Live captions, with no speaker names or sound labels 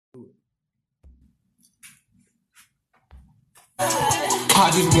I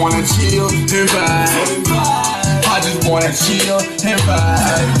just wanna chill and vibe. I just wanna chill and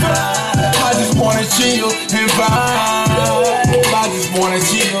vibe. I just wanna chill and vibe. I just wanna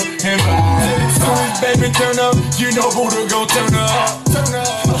chill and vibe. Baby, turn up. You know Buddha gon' turn up. Turn up.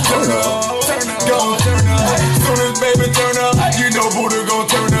 Turn up. Turn up. Gon' turn up. Soon as baby turn up, you know Buddha gon'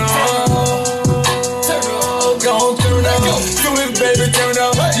 turn up. Turn up. Gon' turn up. Soon as baby turn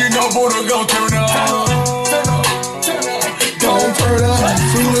up, you know Buddha gon' turn up. Turn up. Turn up. Gon' turn up.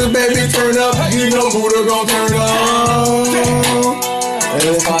 Soon as baby turn up, you know Buddha gon' turn up. And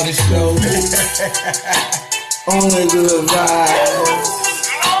it's on the show. Only good vibes.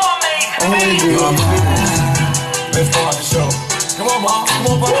 Only good vibes. Let's start the show. Come on, mom. Come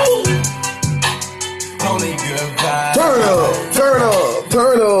on, mom. Only good vibes. Turn up, turn up,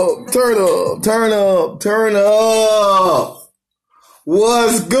 turn up, turn up, turn up, turn up.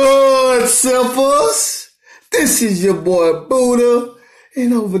 What's good, Simples? This is your boy Buddha,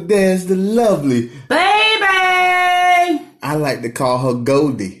 and over there's the lovely baby. I like to call her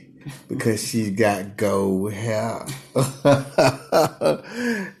Goldie because she's got gold hair.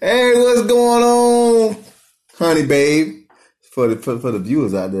 Hey, what's going on, honey babe? For the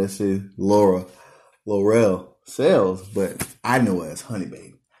viewers out there, say Laurel Sells, but I know her as Honey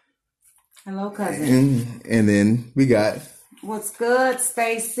Babe. Hello, cousin. And then we got... What's good,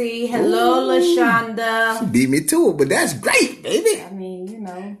 Stacy? Hello, LaShonda. She beat me to it, but that's great, baby. I mean, you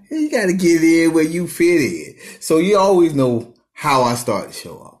know. You got to get in where you fit in. So you always know how I start the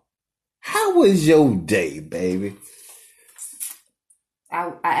show off. How was your day, baby?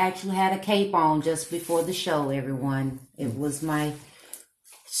 I actually had a cape on just before the show, everyone. It was my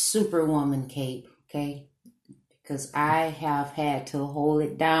Superwoman cape. Okay, because I have had to hold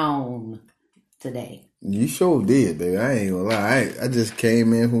it down today. You sure did, baby. I ain't gonna lie. I just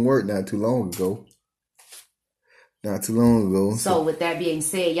came in from work not too long ago. So with that being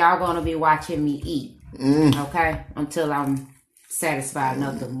said, y'all gonna be watching me eat, okay? Until I'm satisfied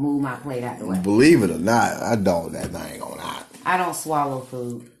enough to move my plate out the way. Believe it or not, I don't. That I ain't gonna lie. I don't swallow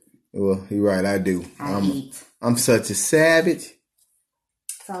food. Well, you're right. I do. I eat. I'm such a savage.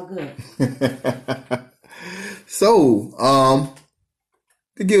 It's all good. So, I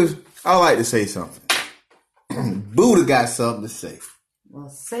like to say something. Buddha got something to say. Well,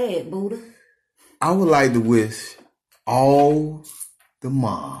 say it, Buddha. I would like to wish all the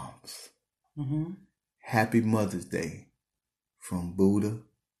moms happy Mother's Day from Buddha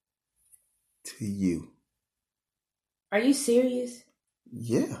to you. Are you serious?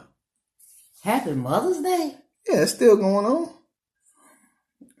 Yeah. Happy Mother's Day? Yeah, it's still going on.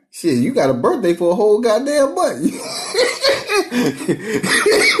 Shit, you got a birthday for a whole goddamn month.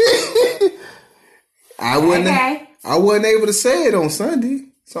 I wasn't able to say it on Sunday,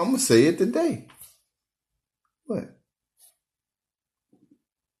 so I'm gonna say it today. What?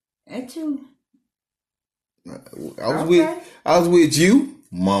 Ain't you? I was with you,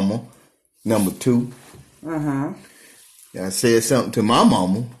 Mama, number 2. I said something to my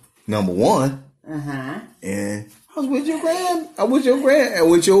mama, number 1. And I was with your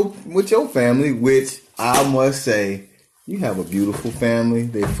family, which I must say, you have a beautiful family.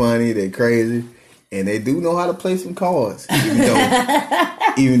 They're funny, they're crazy, and they do know how to play some cards.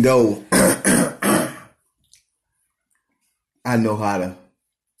 Even though I know how to.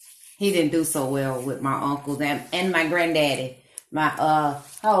 He didn't do so well with my uncles and my granddaddy. My, how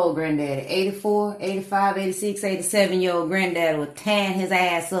old granddaddy? 84, 85, 86, 87-year-old granddaddy would tan his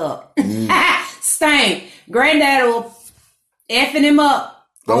ass up. Stank. Granddaddy will effing him up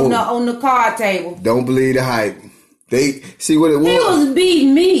on the card table. Don't believe the hype. They see what it was. He was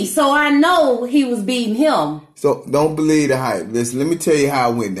beating me, so I know he was beating him. So don't believe the hype. Listen, let me tell you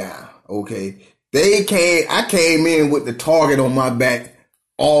how it went down. Okay, I came in with the target on my back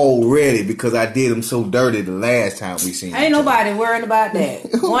already because I did him so dirty the last time we seen. Ain't nobody worrying about that.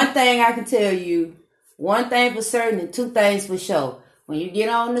 One thing I can tell you, one thing for certain and 2 things for sure. When you get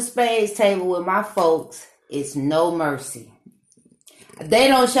on the spades table with my folks, it's no mercy. They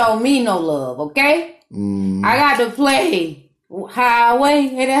don't show me no love, okay? I got to play how I weigh.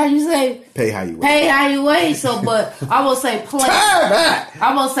 Is that how you say? Pay how you weigh. Pay how you weigh. So, but I will say play.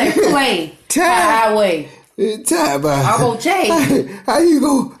 I will say play how I weigh. I'm gonna change. How you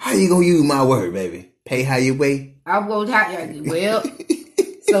gonna use my word, baby? Pay how you weigh. I'm gonna well.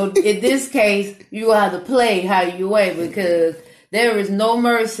 So in this case, you gonna have to play how you weigh because there is no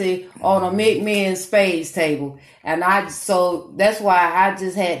mercy on a McMahon spades table, and so that's why I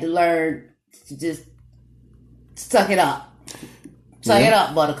just had to learn to just suck it up, it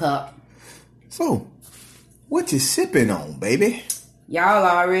up, Buttercup. So, what you sipping on, baby? Y'all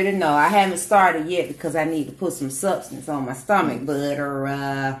already know. I haven't started yet because I need to put some substance on my stomach.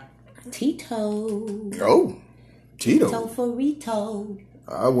 But Tito. Oh, Tito. Tito Farito.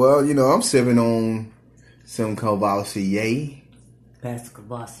 Well, you know, I'm sipping on some Courvoisier. Pastor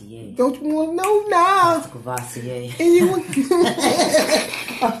Courvoisier. Don't you want to know now? Pastor Courvoisier. And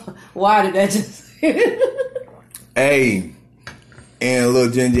Why did that just... Hey, and a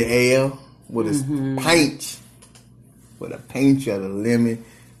little ginger ale with a pinch. With a pinch of the lemon.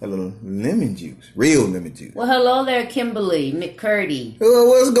 A little lemon juice. Real lemon juice. Well, hello there, Kimberly McCurdy.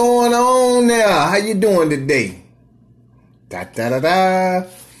 What's going on now? How you doing today? Da-da-da-da.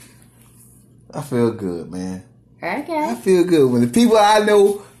 I feel good, man. Okay. I feel good when the people I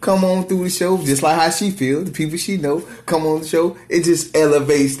know come on through the show, just like how she feels. The people she know come on the show. It just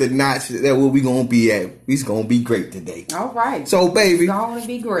elevates the notch that where we gonna be at. We's gonna be great today. All right. So, baby, it's gonna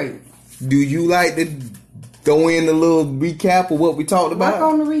be great. Do you like to go in a little recap of what we talked about? Work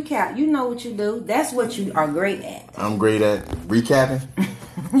on the recap. You know what you do. That's what you are great at. I'm great at recapping.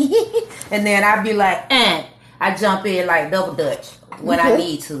 And then I'd be like, I jump in like double dutch when I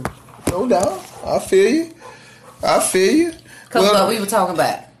need to. No doubt. I feel you. Because what we were talking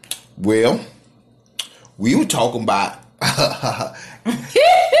about. Well, we were talking about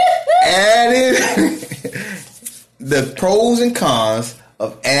adding the pros and cons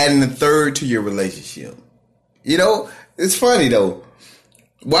of adding a third to your relationship. You know, it's funny though.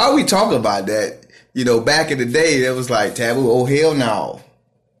 While we talk about that, you know, back in the day, it was like taboo. Oh, hell no.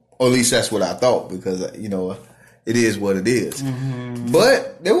 Or at least that's what I thought because, you know, it is what it is. Mm-hmm.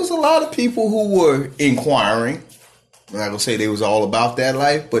 But there was a lot of people who were inquiring. I'm not going to say they was all about that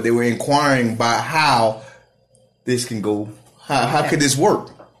life, but they were inquiring about how this can go. How could this work?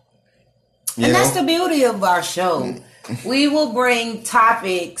 And that's the beauty of our show. We will bring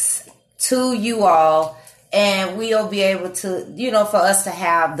topics to you all, and we'll be able to, you know, for us to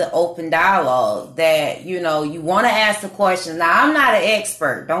have the open dialogue that, you know, you want to ask the questions. Now, I'm not an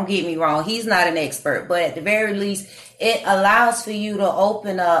expert. Don't get me wrong. He's not an expert. But at the very least, it allows for you to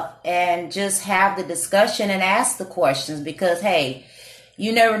open up and just have the discussion and ask the questions because, hey,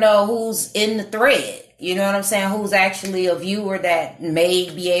 you never know who's in the thread. You know what I'm saying? Who's actually a viewer that may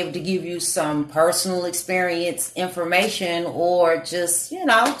be able to give you some personal experience information or just, you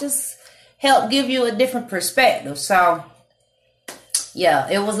know, just help give you a different perspective. So, yeah,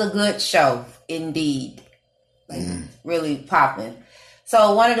 it was a good show indeed. Like, really popping.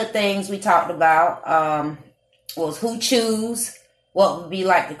 So one of the things we talked about was who choose, what would be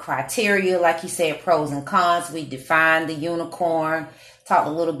like the criteria, like you said, pros and cons. We defined the unicorn, talked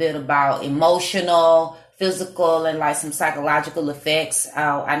a little bit about emotional, physical, and like some psychological effects.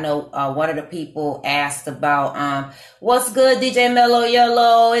 I know one of the people asked about what's good, DJ Mellow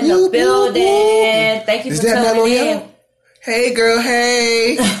Yellow in the building. Thank you for tuning in. Hey girl,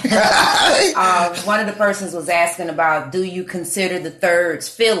 hey. One of the persons was asking about, do you consider the third's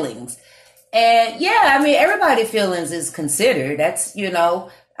feelings? And yeah, I mean, everybody's feelings is considered. That's, you know,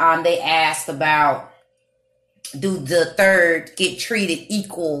 they asked about, do the third get treated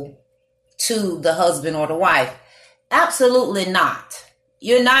equal to the husband or the wife? Absolutely not.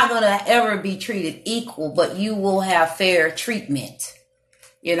 You're not going to ever be treated equal, but you will have fair treatment.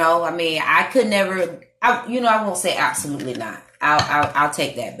 You know, I mean, I could never, I won't say absolutely not. I'll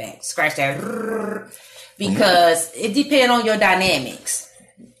take that back. Scratch that. Because it depends on your dynamics.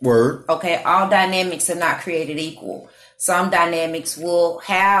 Word. Okay, all dynamics are not created equal. Some dynamics will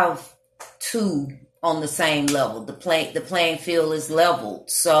have two on the same level. The playing field is leveled.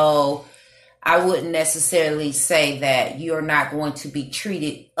 So I wouldn't necessarily say that you're not going to be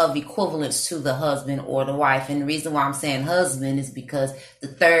treated of equivalence to the husband or the wife. And the reason why I'm saying husband is because the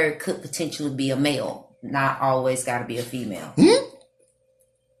third could potentially be a male, not always got to be a female.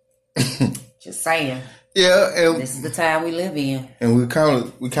 Just saying. Yeah, and this is the time we live in. And we kind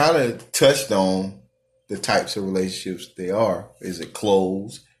of touched on the types of relationships they are. Is it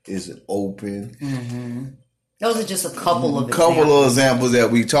closed? Is it open? Mm-hmm. Those are just a couple of examples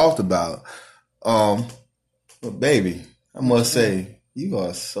that we talked about. But baby, I must say, you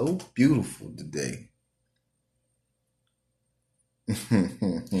are so beautiful today.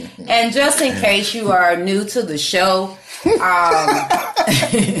 And just in case you are new to the show,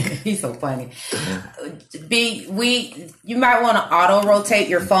 he's so funny. You might want to auto rotate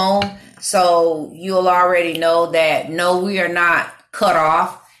your phone so you'll already know that no, we are not cut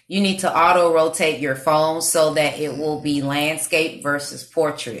off. You need to auto rotate your phone so that it will be landscape versus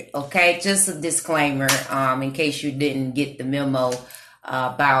portrait. Okay, just a disclaimer in case you didn't get the memo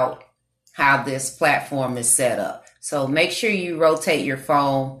about how this platform is set up. So make sure you rotate your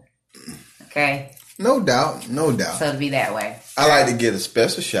phone. Okay. No doubt. No doubt. So it'll be that way. I like to give a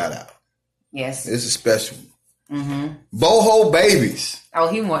special shout out. Yes. It's a special one. Mm-hmm. Boho Babies. Oh,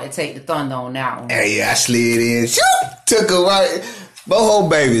 he wanted to take the thunder on that one. Hey, I slid in. Took a right. Boho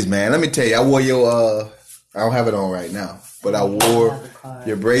Babies, man. Let me tell you, I wore your, I don't have it on right now, but I wore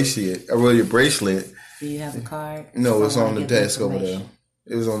your bracelet. I wore your bracelet. Do you have the card? No, it's on the desk over there.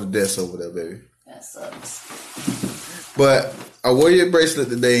 It was on the desk over there, baby. That sucks. But I wore your bracelet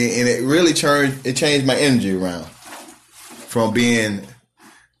today, and it really changed my energy around from being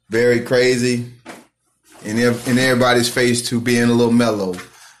very crazy in everybody's face to being a little mellow.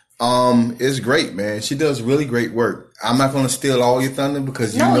 It's great, man. She does really great work. I'm not going to steal all your thunder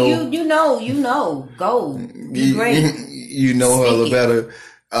because you know. Go. Be great. You know her a little better.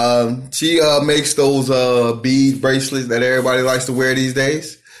 She makes those bead bracelets that everybody likes to wear these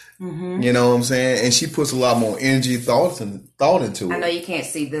days. Mm-hmm. You know what I'm saying? And she puts a lot more energy, thought into it. I know you can't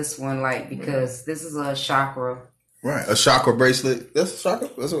see this one, because this is a chakra. Right, a chakra bracelet. That's a chakra.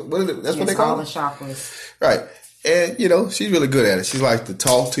 That's what they call it. All the chakras. Right, and she's really good at it. She likes to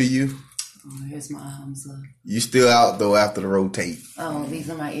talk to you. Oh, here's my arms up. You still out though after the rotate. Oh, these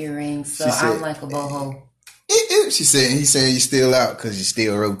are my earrings. So I'm like a boho. He said you still out because you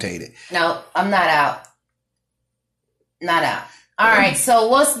still rotated. No, I'm not out. Not out. All right, so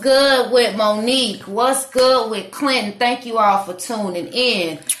what's good with Monique? What's good with Clinton? Thank you all for tuning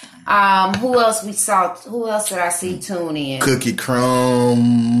in. Who else we saw? Who else did I see tune in? Cookie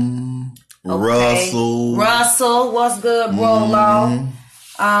Crumb, okay. Russell, what's good, Rolo?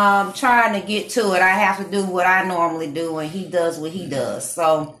 Trying to get to it. I have to do what I normally do, and he does what he does.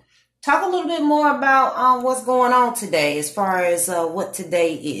 So, talk a little bit more about what's going on today, as far as what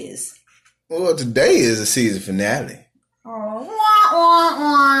today is. Well, today is the season finale. Oh, wah, wah,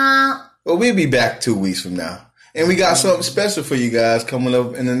 wah. Well, we'll be back 2 weeks from now. And we got something special for you guys coming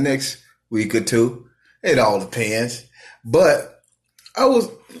up in the next week or two. It all depends. But I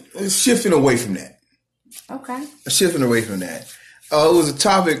was shifting away from that. Okay. Shifting away from that. It was a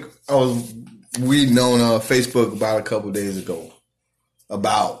topic I was reading on Facebook about a couple of days ago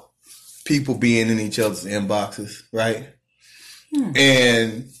about people being in each other's inboxes, right?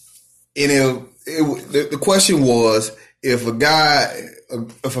 And the question was, if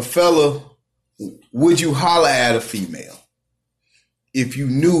a fella, would you holler at a female if you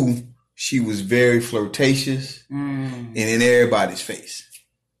knew she was very flirtatious and in everybody's face?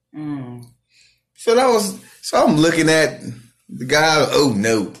 So I'm looking at the guy. Oh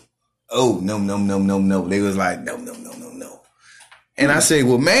no. They was like, no. And I say,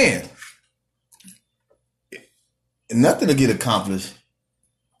 well, man, nothing to get accomplished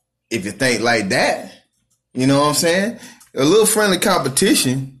if you think like that. You know what I'm saying? A little friendly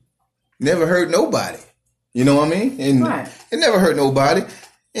competition never hurt nobody. You know what I mean? And It never hurt nobody.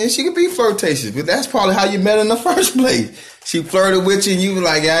 And she could be flirtatious, but that's probably how you met her in the first place. She flirted with you and you were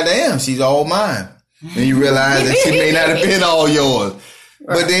like, God damn, she's all mine. And you realize that she may not have been all yours.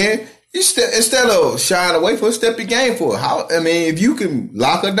 Right. But then, instead of shying away from her, step your game for her. If you can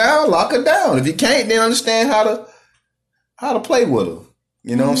lock her down, lock her down. If you can't, then understand how to play with her.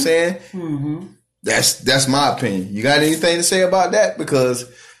 You know what I'm saying? Mm-hmm. That's my opinion. You got anything to say about that? Because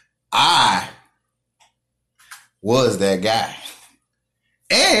I was that guy.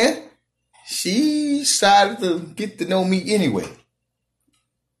 And she decided to get to know me anyway.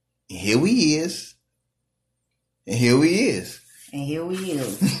 And here we is. And here we is. And here we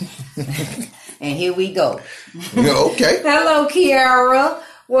is. And here we go. Okay. Hello, Kiara.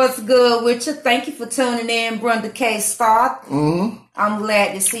 What's good with you? Thank you for tuning in, Brenda K. Stark. Mm-hmm. I'm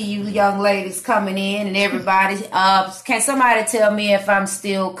glad to see you young ladies coming in and everybody. Can somebody tell me if I'm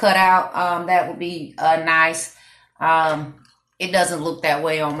still cut out? That would be nice. It doesn't look that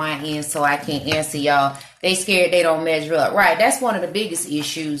way on my end, so I can't answer y'all. They scared they don't measure up. Right, that's one of the biggest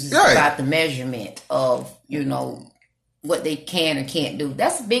issues is about the measurement of, what they can or can't do.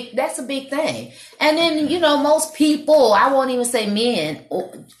 That's a big thing. And then, most people, I won't even say men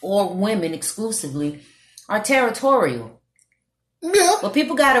or women exclusively, are territorial. Yeah. But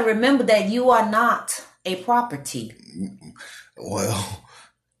people got to remember that you are not a property. Well,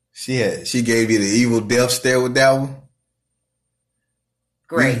 she gave you the evil death stare with that one.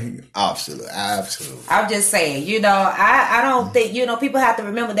 Great. Absolutely. I'm just saying, I don't think, people have to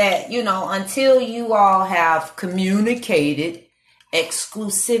remember that, until you all have communicated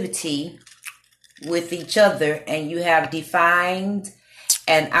exclusivity with each other and you have defined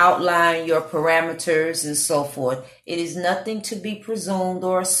and outlined your parameters and so forth, it is nothing to be presumed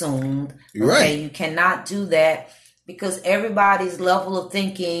or assumed. You're right. You cannot do that because everybody's level of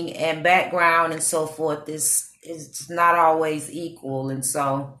thinking and background and so forth is not always equal. And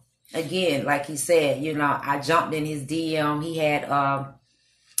so again, like he said, you know, I jumped in his DM. He had a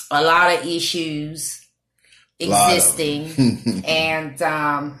lot of issues existing. And,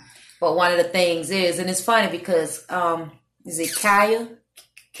 but one of the things is, and it's funny because, is it Kaya?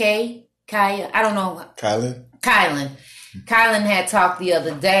 Kaya? I don't know. Kylan had talked the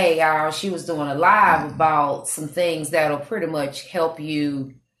other day, she was doing a live about some things that'll pretty much help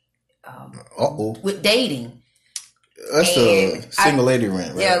you with dating. That's the single lady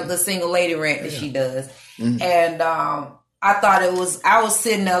rant, right? Yeah, the single lady rant that she does. Mm-hmm. And I thought I was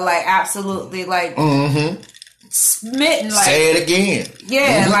sitting there like absolutely like smitten. Like, say it again.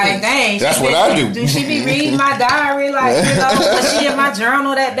 Yeah, like dang. That's what I do. Do she be reading my diary? Like, you know, was she in my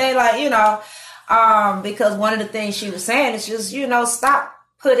journal that day? Like, you know. Because one of the things she was saying is just, you know, stop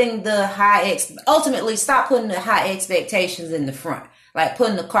putting the ultimately stop putting the high expectations in the front, like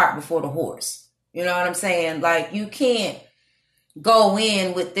putting the cart before the horse. You know what I'm saying? Like, you can't go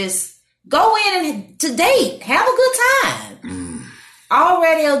in with this, to date, have a good time.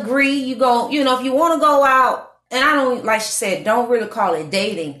 Already agree, you know, if you want to go out, and I don't, like she said, don't really call it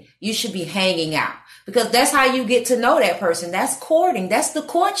dating. You should be hanging out. Because that's how you get to know that person. That's courting. That's the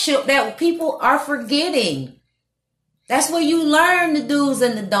courtship that people are forgetting. That's where you learn the do's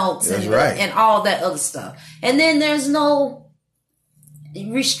and the don'ts and all that other stuff. And then there's no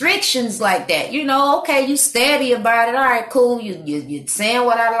restrictions like that. You know, okay, you steady about it. All right, cool. You saying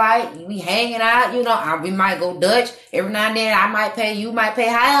what I like. We hanging out. You know, we might go Dutch. Every now and then I might pay. You might pay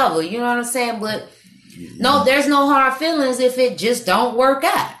however. You know what I'm saying? But no, there's no hard feelings if it just don't work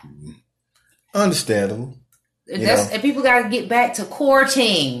out. Understandable. And people got to get back to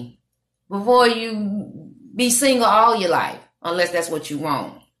courting before you be single all your life, unless that's what you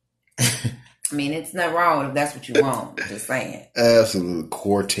want. I mean, it's not wrong if that's what you want. Just saying. Absolute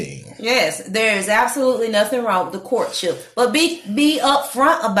courting. Yes, there is absolutely nothing wrong with the courtship, but be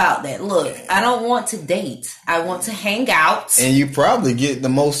upfront about that. Look, I don't want to date. I want to hang out. And you probably get the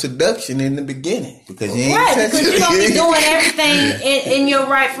most seduction in the beginning because you ain't because you're gonna be doing everything in your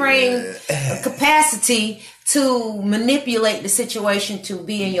right frame capacity to manipulate the situation to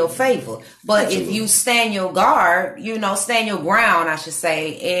be in your favor. But Absolutely. If you stand your guard, you know, stand your ground, I should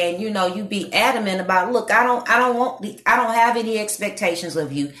say, and you know, you be adamant about, look, I don't have any expectations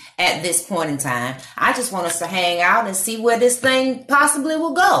of you at this point in time. I just want us to hang out and see where this thing possibly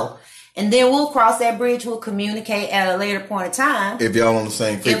will go. And then we'll cross that bridge, we'll communicate at a later point in time. If y'all on the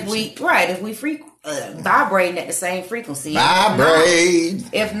same frequency. If we vibrating at the same frequency. Vibrate.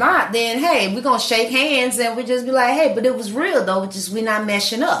 If not, then hey, we're gonna shake hands and we just be like, hey, but it was real though, just we're not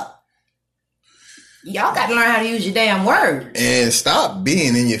meshing up. Y'all got to learn how to use your damn words. And stop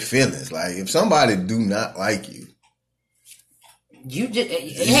being in your feelings. Like, if somebody do not like you, be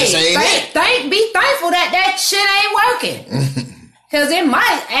thankful that shit ain't working. Because it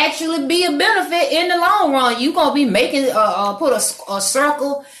might actually be a benefit in the long run. You gonna be making put a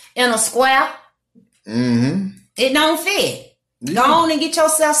circle in a square. Mm-hmm. It don't fit. Yeah. Go on and get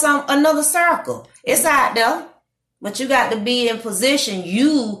yourself another circle. It's out there, but you got to be in position.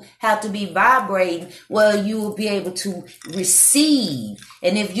 You have to be vibrating where you will be able to receive.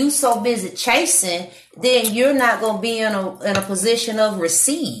 And if you so busy chasing, then you're not gonna be in a position of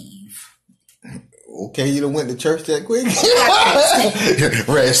receive. Okay, you done went to church that quick?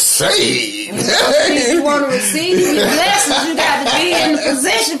 Receive. If you want to receive your blessings, you got to be in the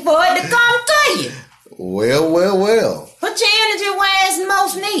position for it to come to you. Well. Put your energy where it's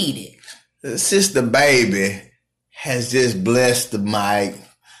most needed. Sister Baby has just blessed the mic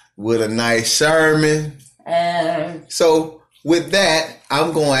with a nice sermon. So with that,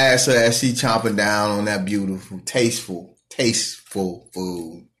 I'm going to ask her as she chomping down on that beautiful, tasteful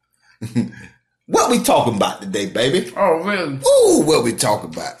food. What we talking about today, baby? Oh, really? Ooh, what we talking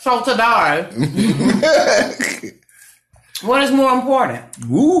about? So today, what is more important?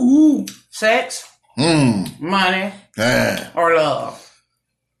 Woo. Sex, money, or love?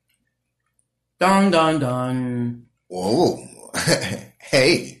 Dun, dun, dun. Whoa.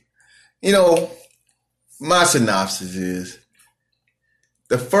 Hey, you know, my synopsis is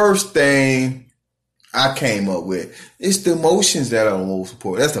the first thing I came up with. It's the emotions that are most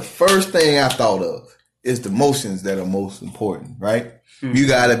important. That's the first thing I thought of. It's the emotions that are most important, right? Mm-hmm. You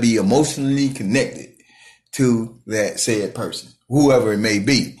got to be emotionally connected to that said person, whoever it may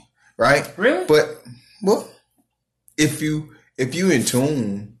be, right? Really? But, well, if you in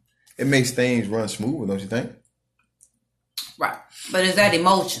tune, it makes things run smoother, don't you think? Right. But is that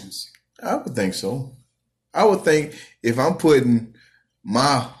emotions? I would think so. I would think if I'm putting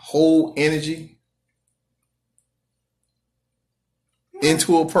my whole energy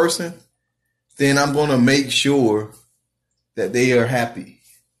into a person, then I'm going to make sure that they are happy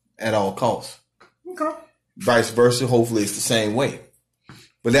at all costs. Okay. Vice versa, hopefully it's the same way.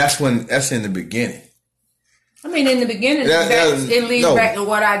 But that's in the beginning. I mean, in the beginning, it leads back to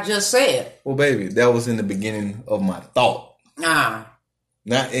what I just said. Well, baby, that was in the beginning of my thought. Not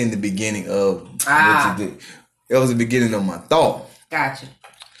in the beginning of what you did. That was the beginning of my thought. Gotcha.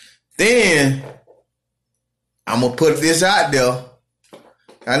 Then, I'm going to put this out there.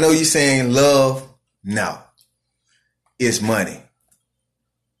 I know you're saying love. No. It's money.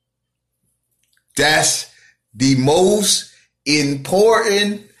 That's the most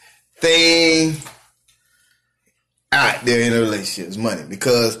important thing out there in a relationship is money.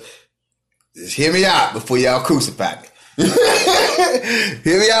 Because, just hear me out before y'all crucify me.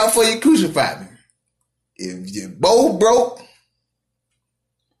 Hear me out before you crucify me. If you're both broke,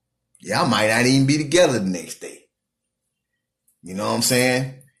 y'all might not even be together the next day. You know what I'm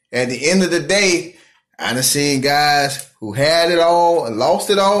saying? At the end of the day, I done seen guys who had it all and lost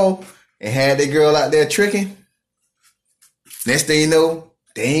it all and had their girl out there tricking. Next thing you know,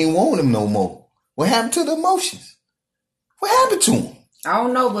 they ain't want them no more. What happened to the emotions? What happened to them? I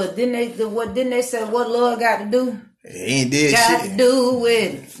don't know, but didn't they say what love got to do? It ain't did got shit. To do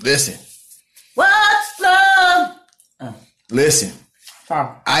with Listen. What's love? Listen.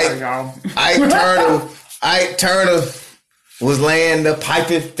 Y'all. Ike Turner was laying the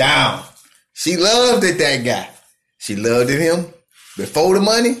pipers down. She loved it, that guy. She loved it him before the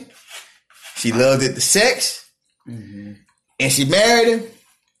money. She loved it the sex. Mm-hmm. And she married him.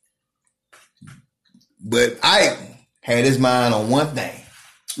 But Ike had his mind on one thing.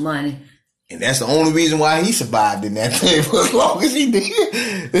 Money. And that's the only reason why he survived in that thing for as long as he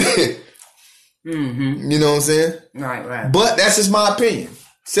did. You know what I'm saying? Right. But that's just my opinion.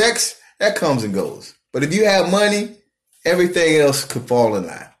 Sex, that comes and goes. But if you have money, everything else could fall in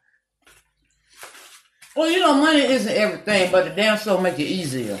line. Well, money isn't everything, but the damn sure make it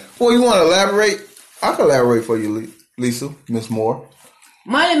easier. Well, you want to elaborate? I can elaborate for you, Lisa, Miss Moore.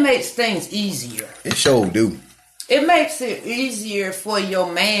 Money makes things easier. It sure do. It makes it easier for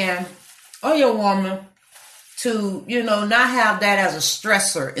your man or your woman to, not have that as a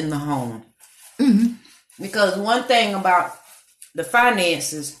stressor in the home. Mm-hmm. Because one thing about the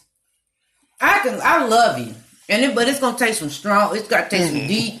finances, I love you, but it's gonna take it's gotta take some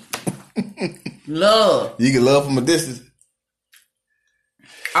deep love. You can love from a distance.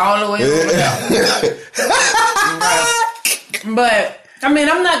 All the way over there. But I'm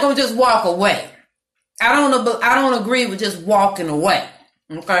not gonna just walk away. I don't agree with just walking away.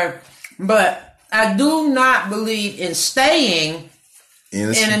 Okay, but I do not believe in staying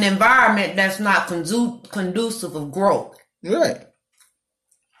in an environment that's not conducive of growth. Right.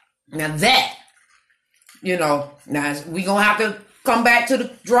 Now that, now we gonna have to come back to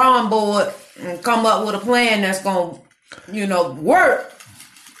the drawing board and come up with a plan that's gonna, work.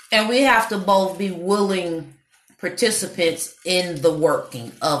 And we have to both be willing participants in the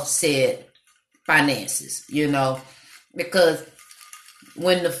working of said finances, because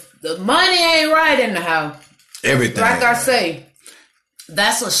when the money ain't right in the house, everything, like I say,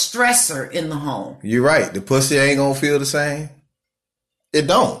 that's a stressor in the home. You're right. The pussy ain't gonna feel the same. It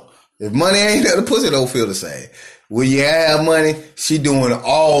don't. If money ain't there, the pussy don't feel the same. When you have money, she doing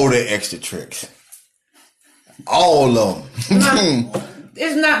all the extra tricks. All of them.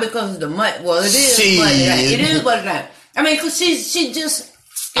 It's not because of the money. Well, it is. It is what it is. I mean, because she just,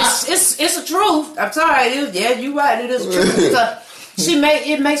 it's the truth. I'm sorry. It is, yeah, you're right. It is the truth. Because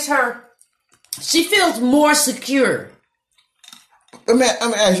it makes her, she feels more secure. I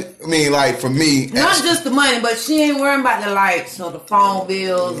mean, like for me, not just the money, but she ain't worrying about the lights or the phone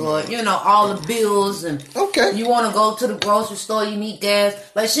bills or all the bills and you want to go to the grocery store, you need gas.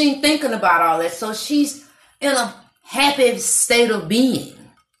 Like she ain't thinking about all that, so she's in a happy state of being.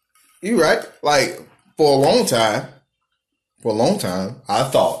 You right. Like for a long time, I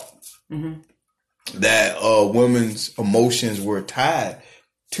thought that women's emotions were tied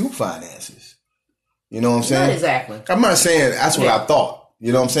to finances. You know what I'm saying? Not exactly. I'm not saying that's what I thought.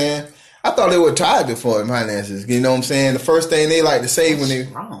 You know what I'm saying? I thought they were tied to finances. You know what I'm saying? The first thing they like to say when they...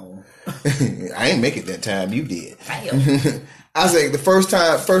 wrong. I ain't make it that time. You did. I was like, the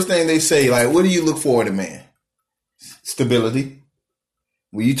first thing they say, like, what do you look for in a man? Stability.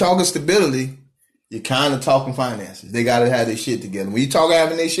 When you talking stability, you're kind of talking finances. They got to have their shit together. When you talk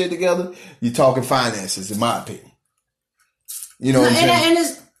having their shit together, you're talking finances, in my opinion. You know what I'm saying? And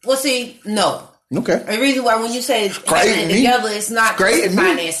it's... Well, see, no. Okay. The reason why when you say having it together, it's not just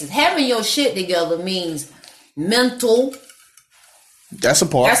finances. Having your shit together means mental. That's a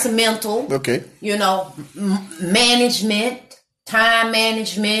part. That's a mental. Okay. Management, time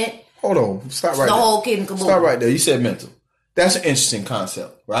management. Hold on. Stop right there. The whole kid and caboodle. Stop right there. You said mental. That's an interesting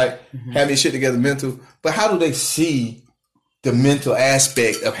concept, right? Having your shit together mental. But how do they see the mental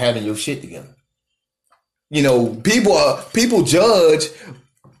aspect of having your shit together? You know, people judge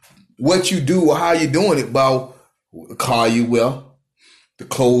what you do or how you're doing it by the car you wear, the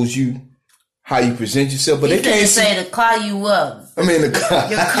clothes you, how you present yourself. But He they can't say the car you up. I mean, the car.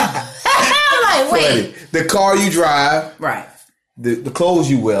 Your car. I'm like, wait. The car you drive, Right. the clothes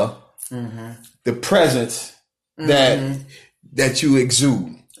you wear, the presence that you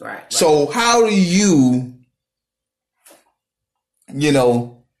exude. Right. So how do you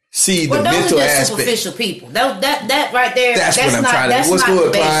see the Well, those mental are just aspect? superficial people. That right there. That's what I'm not, trying to. That's What's not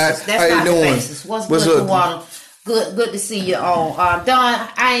good, the Clyde? basis. That's How you not the doing? basis. What's What's good, up? Tawana? Good to see you on. Don,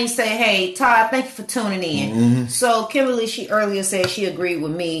 I ain't say, hey, Todd, thank you for tuning in. So Kimberly, she earlier said she agreed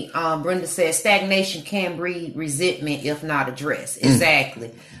with me. Brenda said stagnation can breed resentment if not addressed.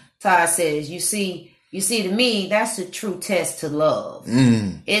 Exactly. Todd says, you see, to me, that's a true test to love.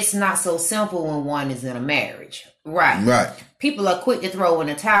 It's not so simple when one is in a marriage. Right. People are quick to throw in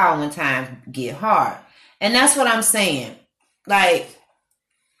the towel when times get hard. And that's what I'm saying. Like,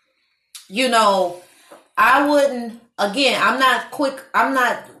 I wouldn't, again, I'm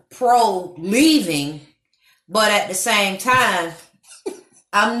not pro leaving, but at the same time,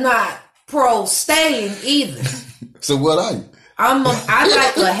 I'm not pro staying either. So what are you? I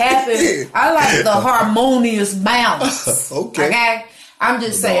like the harmonious balance. Okay. I'm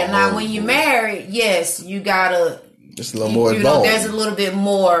just saying, now when you're married, yes, you gotta, just a little more involved. There's a little bit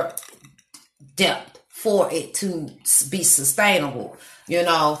more depth for it to be sustainable,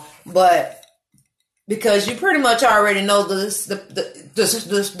 but because you pretty much already know the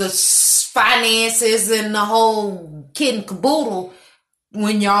finances and the whole kit and caboodle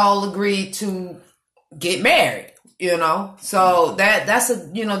when y'all agreed to get married, so that's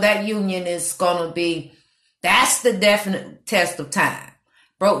that union is gonna be, that's the definite test of time.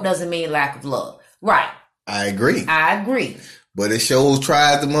 Broke doesn't mean lack of love, right? I agree. But it shows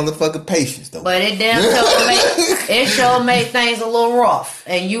tries the motherfucking patience though. But it sure make things a little rough,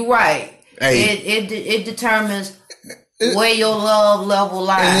 and you right. Hey, it determines where your love level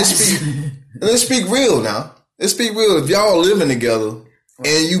lies. And let's speak real now. Let's speak real. If y'all living together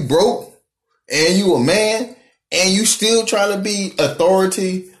and you broke and you a man and you still trying to be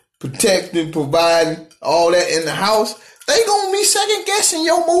authority, protecting, providing all that in the house, they gonna be second guessing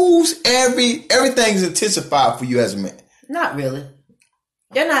your moves. Everything's intensified for you as a man. Not really.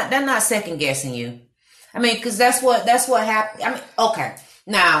 They're not second guessing you. I mean, because that's what happened. I mean, okay.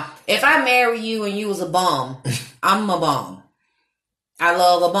 Now, if I marry you and you was a bum, I'm a bum. I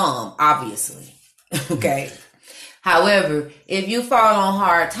love a bum, obviously. Okay. However, if you fall on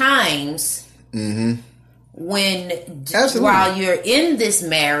hard times, while you're in this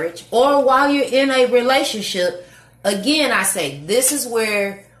marriage or while you're in a relationship, again, I say this is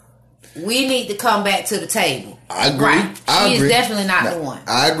where we need to come back to the table. I agree. Right. She is definitely not the one.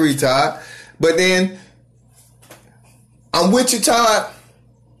 I agree, Todd. But then I'm with you, Todd.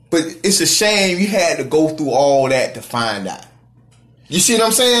 But it's a shame you had to go through all that to find out. You see what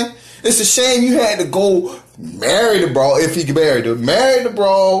I'm saying? It's a shame you had to go marry the bro, if he could marry the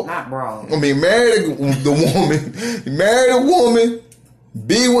bro. Not bro. I mean, marry the woman. Marry the woman,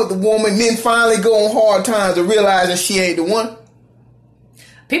 be with the woman, then finally go on hard times and realize that she ain't the one.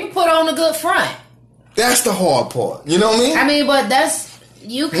 People put on a good front. That's the hard part. You know what I mean? I mean, but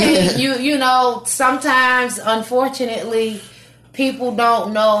you can't, sometimes, unfortunately, people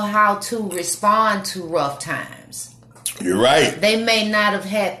don't know how to respond to rough times. You're right. They may not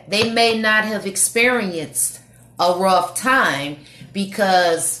have experienced a rough time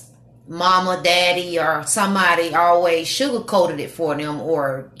because mama, daddy, or somebody always sugarcoated it for them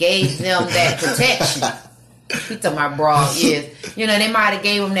or gave them that protection. He talking about broad, yes. They might have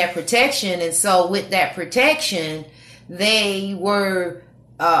gave them that protection, and so with that protection, they were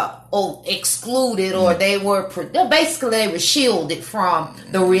excluded, or they were shielded from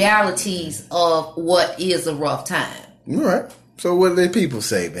the realities of what is a rough time. All right. So what do the people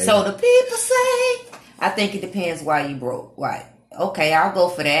say, baby? So the people say, I think it depends why you broke. Right. Okay, I'll go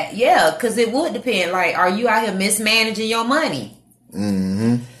for that. Yeah, because it would depend. Like, are you out here mismanaging your money?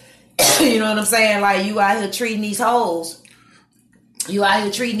 Mm-hmm. You know what I'm saying? Like, you out here treating these hoes. You out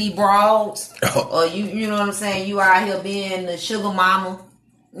here treating these broads. Or you know what I'm saying? You out here being the sugar mama.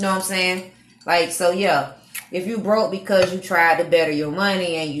 You know what I'm saying? Like, so yeah. If you broke because you tried to better your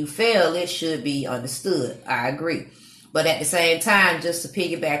money and you failed, it should be understood. I agree. But at the same time, just to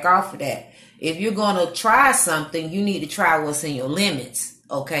piggyback off of that, if you're going to try something, you need to try what's in your limits.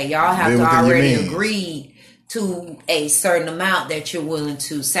 Okay? Y'all have to already agree to a certain amount that you're willing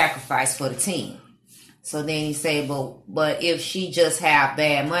to sacrifice for the team. So then he say, but if she just have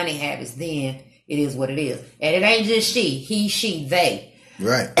bad money habits, then it is what it is. And it ain't just he, she, they.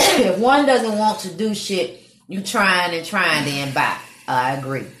 Right. If one doesn't want to do shit, you trying then buy. I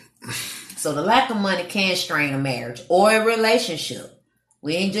agree. So the lack of money can strain a marriage or a relationship.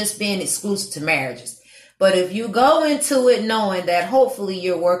 We ain't just being exclusive to marriages. But if you go into it knowing that hopefully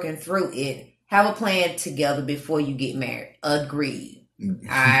you're working through it, have a plan together before you get married. Agreed.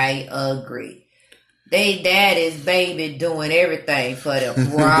 I agree. They dad is baby doing everything for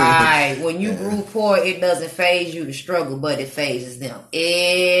them. Right. When you grew poor, it doesn't phase you to struggle, but it phases them.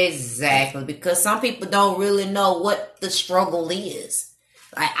 Exactly. Because some people don't really know what the struggle is.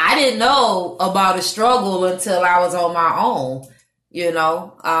 Like, I didn't know about a struggle until I was on my own, you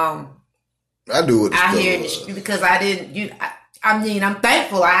know. I do it. I hear it because I didn't, I mean, I'm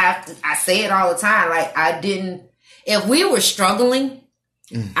thankful. I say it all the time. Like, if we were struggling,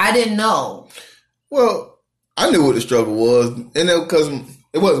 I didn't know. Well, I knew what the struggle was, and it wasn't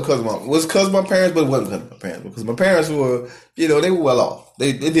because of my parents, but it wasn't because of my parents, because my parents were, they were well off.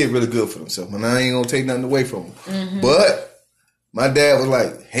 They did really good for themselves, and I ain't gonna take nothing away from them. Mm-hmm. But my dad was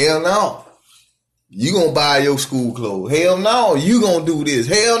like, hell no, you gonna buy your school clothes. Hell no, you gonna do this.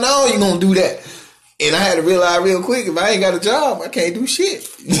 Hell no, you gonna do that. And I had to realize real quick, if I ain't got a job, I can't do shit.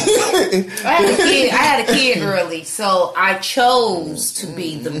 I had a kid early, so I chose to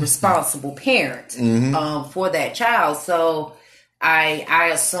be the responsible parent for that child. So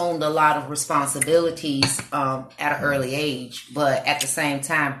I assumed a lot of responsibilities at an early age. But at the same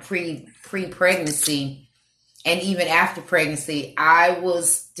time, pre-pregnancy and even after pregnancy, I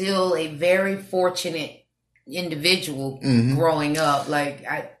was still a very fortunate individual growing up.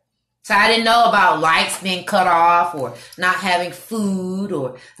 So I didn't know about lights being cut off or not having food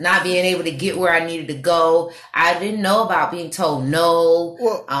or not being able to get where I needed to go. I didn't know about being told no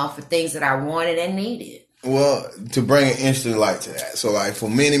for things that I wanted and needed. Well, to bring an instant light to that. So for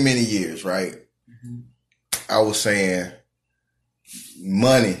many, many years, right, I was saying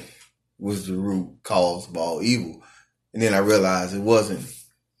money was the root cause of all evil. And then I realized it wasn't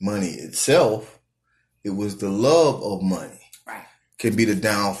money itself. It was the love of money. Can be the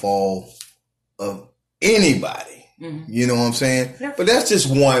downfall of anybody. You know what I'm saying? Yep. But that's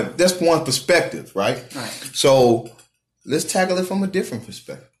one perspective, right? So let's tackle it from a different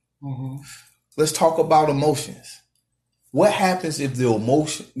perspective. Let's talk about emotions. What happens if the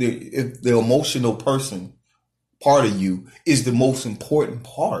emotional person part of you is the most important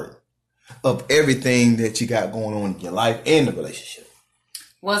part of everything that you got going on in your life and the relationship?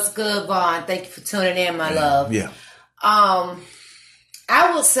 What's good, Vaughn? Thank you for tuning in, my love. Yeah.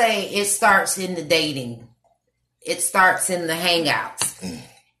 I would say it starts in the dating. It starts in the hangouts.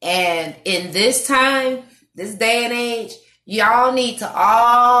 And in this time, this day and age, y'all need to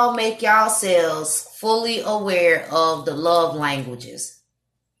all make yourselves fully aware of the love languages.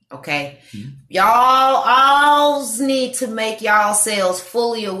 Okay? Y'all all need to make yourselves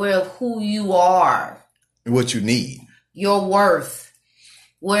fully aware of who you are. What you need. Your worth.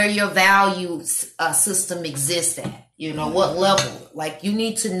 Where your value system exists at. What level? Like, you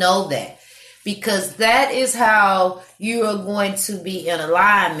need to know that, because that is how you are going to be in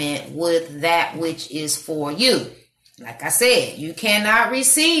alignment with that which is for you. Like I said, you cannot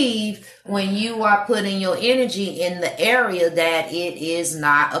receive when you are putting your energy in the area that it is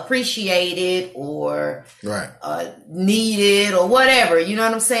not appreciated or needed or whatever. You know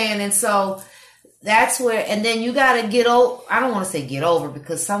what I'm saying? And so that's where, and then you got to get over, I don't want to say get over,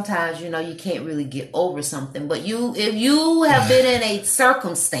 because sometimes, you can't really get over something, but if you have been in a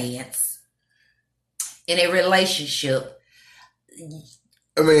circumstance, in a relationship,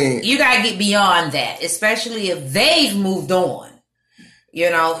 I mean, you got to get beyond that, especially if they've moved on.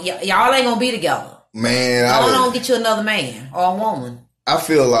 Y'all ain't going to be together. Man, don't get you another man or a woman. I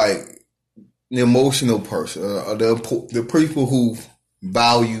feel like the emotional person, the people who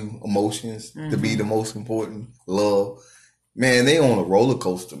value emotions to be the most important, love, man, they on a roller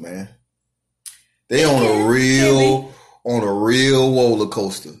coaster, man. They on a real roller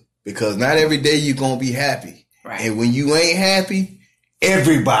coaster, because not every day you're gonna be happy. Right. And when you ain't happy,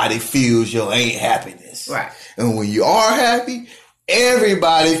 everybody feels your ain't happiness. Right. And when you are happy,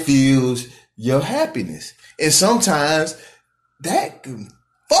 everybody feels your happiness. And sometimes that can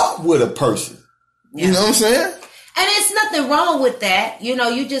fuck with a person. Yeah. You know what I'm saying? And it's nothing wrong with that. You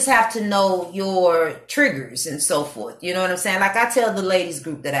just have to know your triggers and so forth. You know what I'm saying? Like I tell the ladies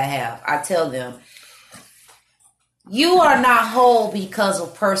group that I have, I tell them, you are not whole because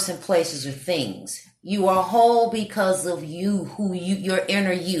of person, places, or things. You are whole because of you, your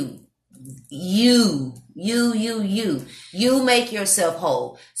inner you. You make yourself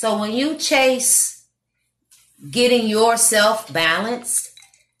whole. So when you chase getting yourself balanced,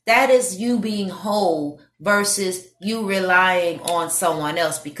 that is you being whole versus you relying on someone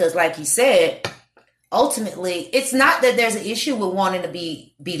else. Because like you said, ultimately, it's not that there's an issue with wanting to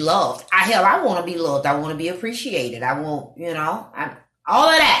be loved. I want to be loved. I want to be appreciated. I want, all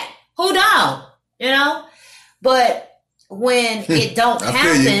of that. Who don't? But when it don't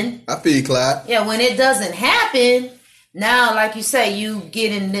happen. I feel you, Clyde. Yeah, when it doesn't happen, now, like you say, you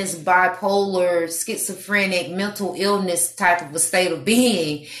get in this bipolar, schizophrenic, mental illness type of a state of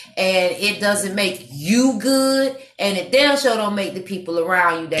being, and it doesn't make you good, and it damn sure don't make the people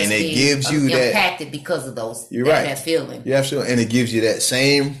around you that's being impacted because of those. You're right. That feeling. Yeah, sure. And it gives you that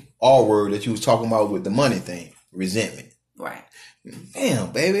same R word that you was talking about with the money thing, resentment. Right.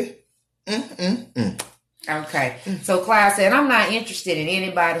 Damn, baby. Okay. So Clyde said, I'm not interested in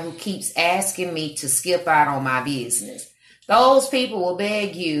anybody who keeps asking me to skip out on my business. Those people will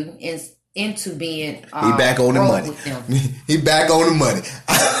beg you into being he back on the money. With them. He back on the money.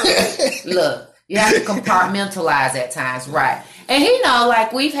 Look, you have to compartmentalize at times, right? And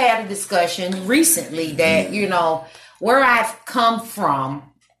like we've had a discussion recently that, where I've come from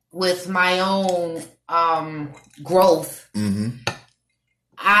with my own growth,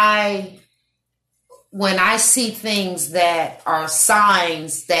 when I see things that are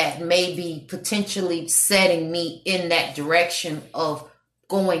signs that may be potentially setting me in that direction of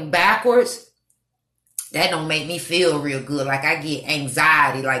going backwards, that don't make me feel real good. Like I get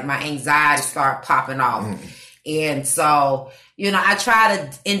anxiety, like my anxiety start popping off. And so, I try to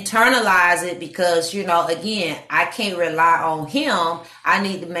internalize it because, again, I can't rely on him. I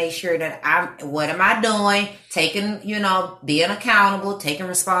need to make sure that what am I doing? Taking, being accountable, taking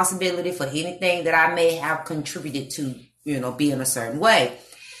responsibility for anything that I may have contributed to, being a certain way.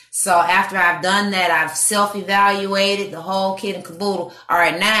 So after I've done that, I've self-evaluated the whole kit and caboodle. All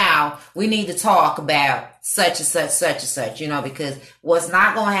right, now we need to talk about such and such, because what's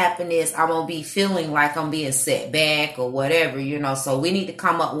not going to happen is I'm going to be feeling like I'm being set back or whatever, so we need to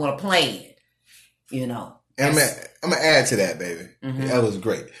come up with a plan, And I'm going to add to that, baby. That was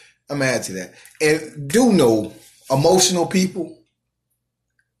great. I'm going to add to that. And do know, emotional people,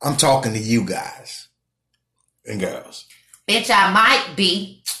 I'm talking to you guys and girls. Bitch, I might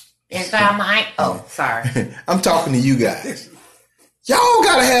be. Bitch, I might. Oh, sorry. I'm talking to you guys. Y'all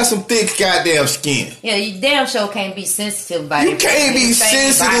gotta have some thick goddamn skin. Yeah, you damn sure can't be sensitive about it. You can't be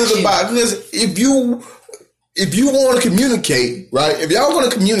sensitive about it. Because if you want to communicate, right? If y'all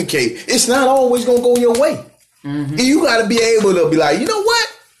want to communicate, it's not always gonna go your way. And you gotta be able to be like, you know what?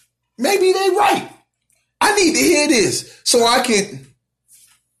 Maybe they right. I need to hear this so I can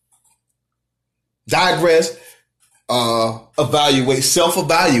digress,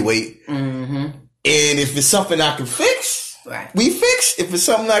 self-evaluate. And if it's something I can fix, we fix. If it's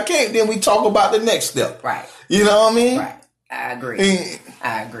something I can't, then we talk about the next step. Right. You know what I mean? Right. I agree.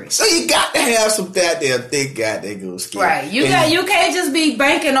 I agree. So you got to have some goddamn thick goddamn good skin. Right. You can't just be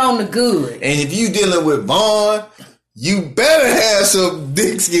banking on the good. And if you dealing with Vaughn, you better have some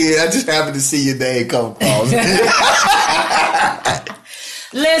thick skin. I just happened to see your name come across.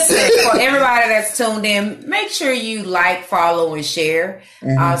 Listen, for everybody that's tuned in, make sure you like, follow, and share.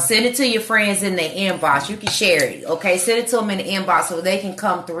 Send it to your friends in the inbox. You can share it, okay? Send it to them in the inbox so they can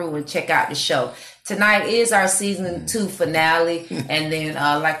come through and check out the show. Tonight is our season 2 finale. And then,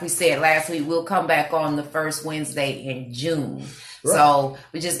 like we said last week, we'll come back on the first Wednesday in June. Right. So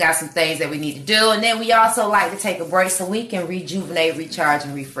we just got some things that we need to do. And then we also like to take a break so we can rejuvenate, recharge,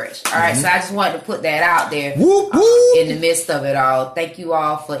 and refresh. All right. So I just wanted to put that out there in the midst of it all. Thank you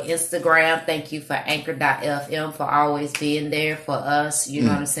all for Instagram. Thank you for Anchor.fm for always being there for us. You know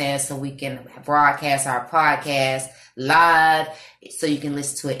what I'm saying? So we can broadcast our podcast live so you can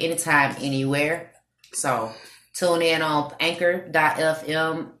listen to it anytime, anywhere. So tune in on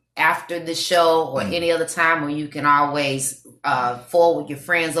Anchor.fm after the show or any other time, or you can always forward your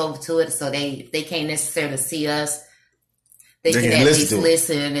friends over to it so they can't necessarily see us. They can at least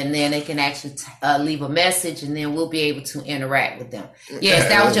listen, and then they can actually leave a message, and then we'll be able to interact with them. Yes,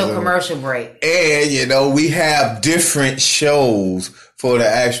 that was your commercial break. And, we have different shows for the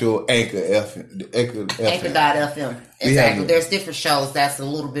actual Anchor.fm. Exactly. There's different shows that's a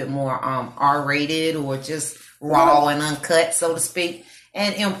little bit more R-rated or just raw and uncut, so to speak,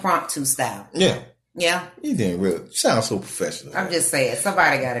 and impromptu style. Yeah. Yeah. You didn't really sound so professional. I'm just saying,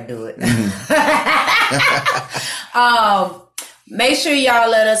 somebody got to do it. Make sure y'all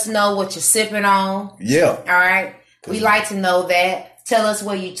let us know what you're sipping on. Yeah. All right. We like to know that. Tell us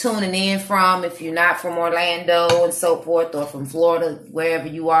where you're tuning in from. If you're not from Orlando and so forth, or from Florida, wherever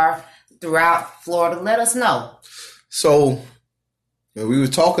you are throughout Florida, let us know. So, we were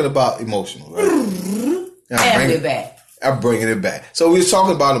talking about emotional, right? And we're back. I'm bringing it back. So we was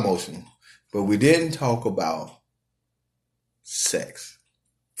talking about emotion, but we didn't talk about sex.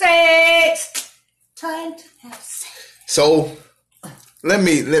 Sex. Time to have sex. So let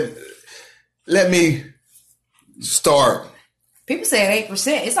me start. People saying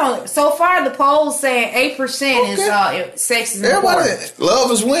 8%. It's only so far the polls saying 8% is sex is everybody. important.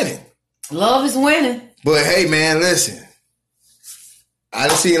 Love is winning. Love is winning. But hey, man, listen. I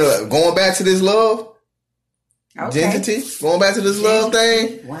just seen going back to this love. Okay. Identity. Going back to this love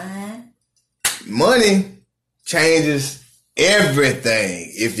thing. Why? Money changes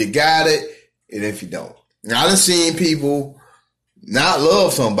everything. If you got it and if you don't. Now, I done seen people not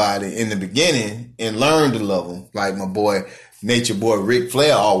love somebody in the beginning and learn to love them. Like my boy, Nature Boy Ric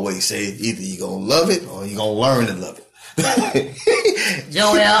Flair always said, either you gonna love it or you gonna learn to love it.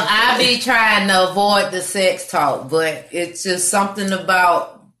 Joel, I be trying to avoid the sex talk, but it's just something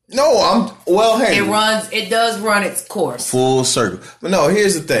about hey. It does run its course. Full circle. But no,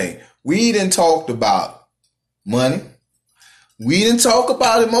 here's the thing. We didn't talk about money. We didn't talk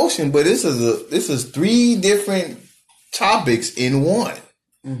about emotion, but this is 3 different topics in one.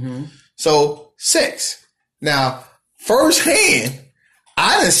 Mm-hmm. So sex. Now, firsthand,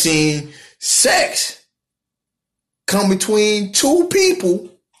 I done seen sex come between 2 people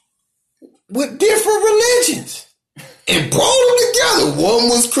with different religions and brought them together. One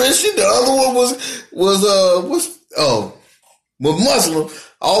was Christian, the other one was Muslim.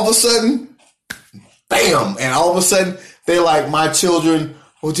 All of a sudden, bam, and all of a sudden they like, my children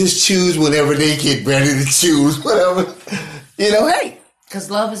will just choose whenever they get ready to choose, whatever. Hey. Because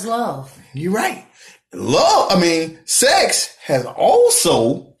love is love. You're right. Sex has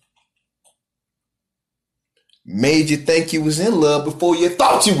also made you think you was in love before you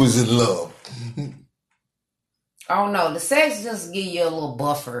thought you was in love. I don't know. The sex just give you a little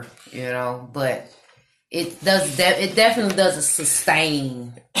buffer, but it definitely doesn't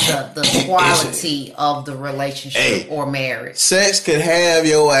sustain the quality of the relationship or marriage. Sex could have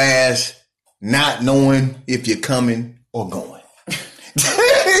your ass not knowing if you're coming or going.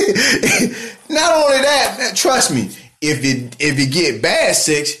 Not only that, trust me, if you get bad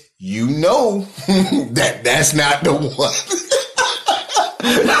sex, that's not the one.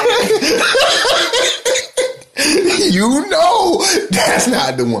 That's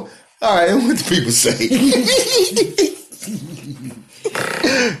not the one. All right, what do people say? We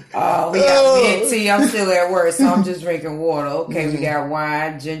got mint tea. I'm still at work, so I'm just drinking water. Okay, we got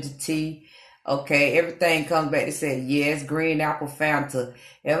wine, ginger tea. Okay, everything comes back to say yes, green apple Fanta.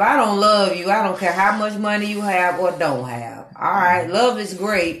 If I don't love you, I don't care how much money you have or don't have. All right, love is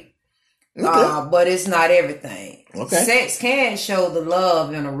great, but it's not everything. Okay. Sex can show the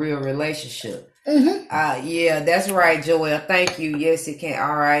love in a real relationship. Mm-hmm. Yeah, that's right, Joel. Thank you. Yes, it can.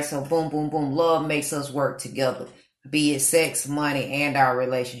 All right, so boom, boom, boom. Love makes us work together, be it sex, money, and our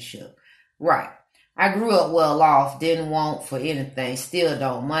relationship. Right. I grew up well off, didn't want for anything, still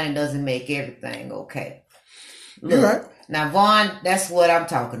don't. Money doesn't make everything okay. Look, you're right. Now, Vaughn, that's what I'm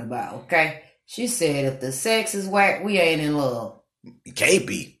talking about, okay? She said if the sex is whack, we ain't in love. You can't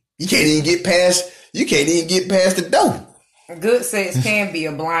be. You can't even get past the door. Good sex can be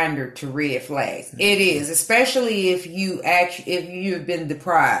a blinder to red flags. It is, especially if you've been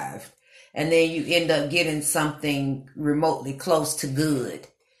deprived and then you end up getting something remotely close to good.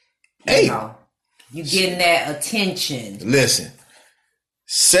 You getting that attention. Listen,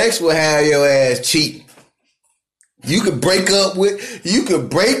 sex will have your ass cheating. You could break up with your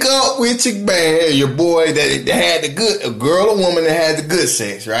man, your boy that had a girl or woman that had the good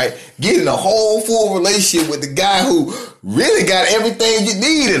sex, right? Getting a whole full relationship with the guy who really got everything you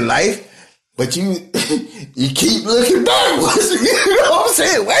need in life, but you keep looking backwards. You know what I'm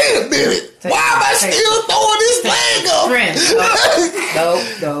saying? Wait a minute. Why am I still throwing this flag up?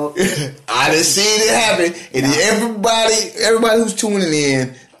 No. I done seen it happen, and everybody who's tuning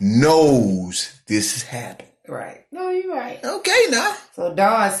in knows this has happened. Right. No, you're right. Okay, now. So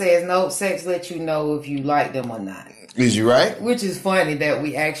Dawn says, no, sex lets you know if you like them or not. Is you right? Which is funny that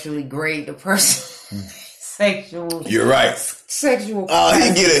we actually grade the person sexual. You're right. Sexual. Oh,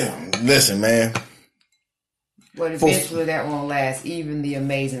 he get it. Listen, man. But eventually that won't last. Even the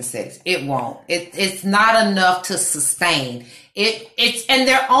amazing sex, it won't. It's not enough to sustain.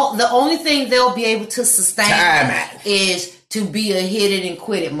 The only thing they'll be able to sustain is to be a hit it and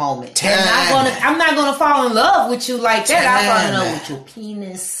quit it moment. I'm not gonna fall in love with you like that. I'll fall in love with your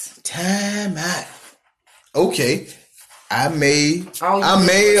penis. Time out. Okay. I may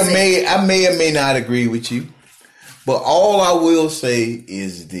or may not agree with you. But all I will say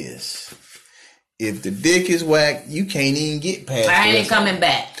is this. If the dick is whack, you can't even get past that. I ain't coming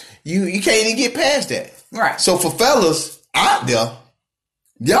back. You can't even get past that. Right. So for fellas out there,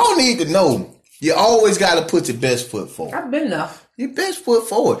 y'all need to know you always got to put your best foot forward. I've been there. Your best foot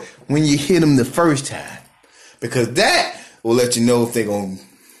forward when you hit them the first time, because that will let you know if they're gonna,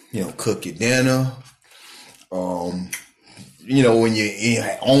 cook your dinner. When you're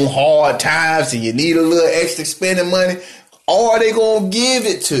on hard times and you need a little extra spending money, are they gonna give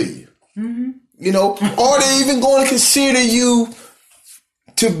it to you? Mm-hmm. Are they even going to consider you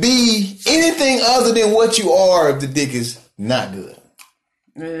to be anything other than what you are if the dick is not good?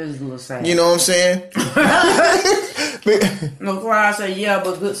 It is a little sad. You know what I'm saying? No, Clyde said, yeah,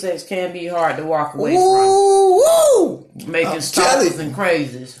 but good sex can be hard to walk away Woo! from. Making stalkers and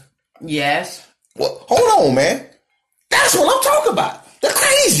crazies. Yes. Well, hold on, man. That's what I'm talking about. The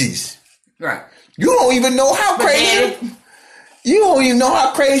crazies. Right. You don't even know how crazy. You don't even know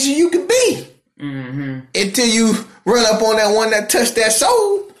how crazy you can be. Mm-hmm. Until you run up on that one that touched that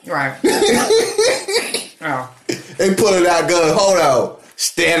soul. Right. Oh. They pull it out, gun. Hold on.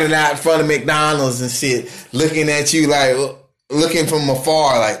 Standing out in front of McDonald's and shit, looking at you like, looking from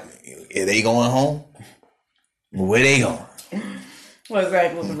afar, like, are they going home? Where they going? Well,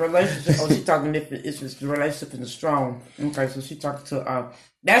 exactly. With the relationship, she's talking if the relationship is strong. Okay, so she's talking to,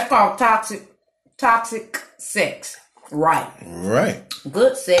 that's called toxic sex. Right. Right.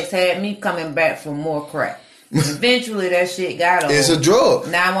 Good sex had me coming back for more crack. Eventually, that shit got old. It's a drug.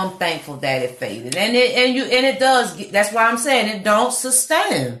 Now I'm thankful that it faded, and it does. That's why I'm saying it don't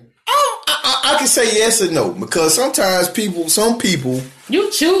sustain. I can say yes or no, because sometimes some people,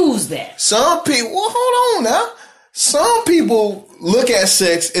 you choose that. Some people, well, hold on now. Some people look at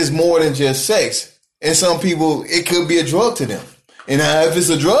sex as more than just sex, and some people it could be a drug to them. And now, if it's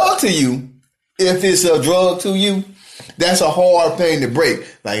a drug to you, that's a hard thing to break.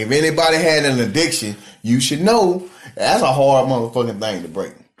 Like if anybody had an addiction, you should know that's a hard motherfucking thing to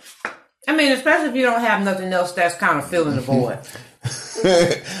break. I mean, especially if you don't have nothing else that's kind of filling the void.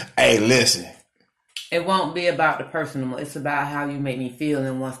 Hey, listen. It won't be about the personal. It's about how you make me feel,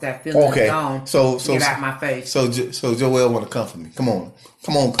 and once that feeling is gone, get out my face. So Joelle want to comfort me. Come on,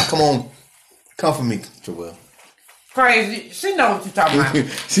 comfort me, Joelle. Crazy. She knows what you're talking about.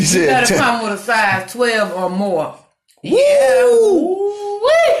 She said, you better come with a size 12 or more. Woo! Yeah.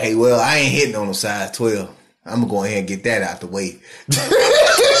 Woo-wee. Hey, well, I ain't hitting on a size 12. I'm going to go ahead and get that out the way.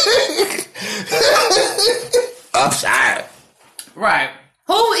 I'm sorry. Right.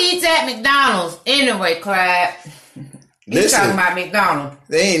 Who eats at McDonald's anyway, Clyde? He's talking about McDonald's.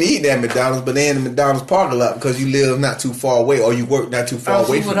 They ain't eating at McDonald's, but they in the McDonald's parking lot because you live not too far away or you work not too far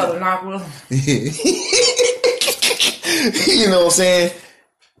away from it. You know what I'm saying?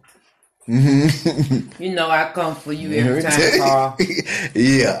 Mm-hmm. You know I come for you every time, Carl.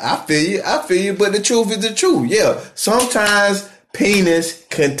 Yeah, I feel you. But the truth is the truth. Yeah, sometimes penis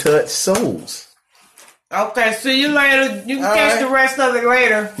can touch souls. Okay, see you later. You can catch the rest of it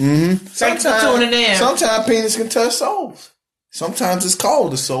later. Mm-hmm. Thanks for tuning in. Sometimes penis can touch souls. Sometimes it's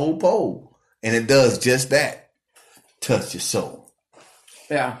called the soul pole, and it does just that. Touch your soul.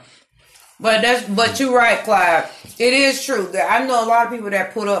 Yeah. But you're right, Clyde. It is true that I know a lot of people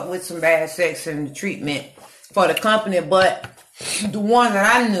that put up with some bad sex and treatment for the company, but the one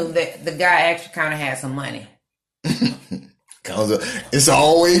that I knew that the guy actually kind of had some money. It's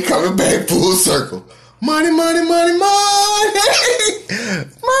always coming back full circle. Money, money, money, money,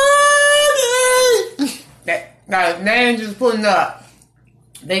 money. They ain't just putting up.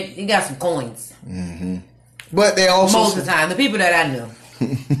 They got some coins. Mm-hmm. But they also most of the time the people that I knew.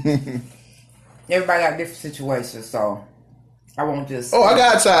 Everybody got different situations, so I won't just. Oh, I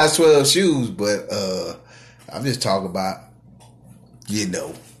got size 12 shoes, but I'm just talking about,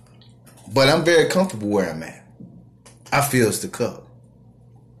 But I'm very comfortable where I'm at. I feels the cup.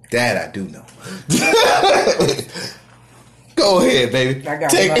 That I do know. Go ahead, baby. I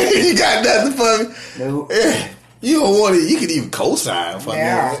got you got nothing for me? Nope. You don't want it. You can even co-sign for me.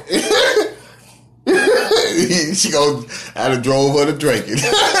 She goes, I'd have drove her to drinking.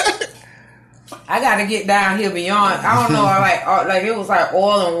 I got to get down here beyond. I don't know. Like it was like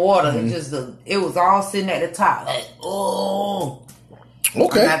oil and water. Mm-hmm. It was all sitting at the top. Like, oh,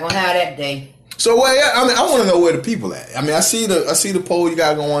 okay. I'm not gonna have that day. So I want to know where the people at. I mean, I see the poll you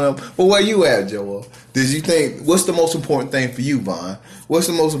got going up. But where you at, Joel? Did you think what's the most important thing for you, Vaughn? What's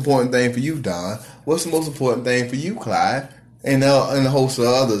the most important thing for you, Don? What's the most important thing for you, Clyde? And a host of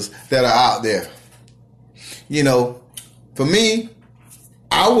others that are out there. For me,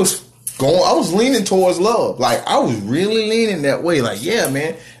 I was leaning towards love. Like, I was really leaning that way. Like, yeah,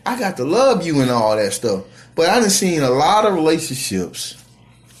 man, I got to love you and all that stuff. But I done seen a lot of relationships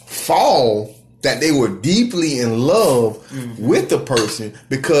fall that they were deeply in love with the person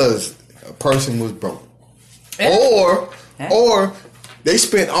because a person was broke. Or they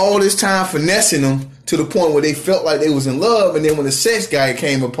spent all this time finessing them to the point where they felt like they was in love, and then when the sex guy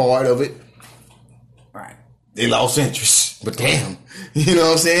came a part of it, right, they lost interest. But damn, you know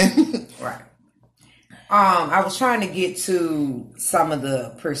what I'm saying? Right. I was trying to get to some of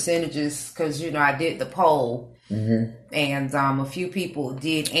the percentages because I did the poll, and a few people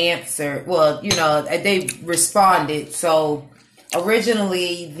did answer. Well, they responded. So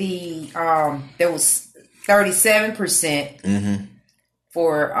originally, there was 37%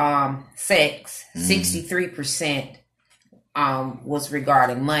 for sex, 63% was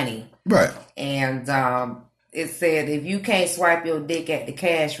regarding money, Right. and it said if you can't swipe your dick at the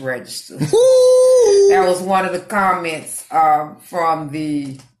cash register. That was one of the comments from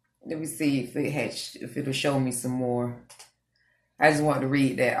the. Let me see if it'll show me some more. I just wanted to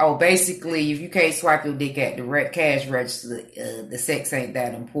read that. Oh, basically, if you can't swipe your dick at the cash register, the sex ain't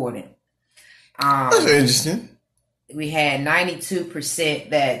that important. That's interesting. We had 92%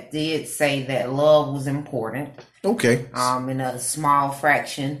 that did say that love was important. Okay. And a small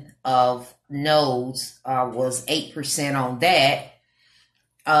fraction of no's was 8% on that.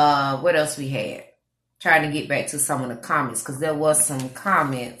 What else we had? Trying to get back to some of the comments because there was some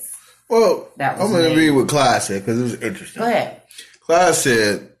comments. Well, that was I'm going to read what Clyde said because it was interesting. Go ahead. Clyde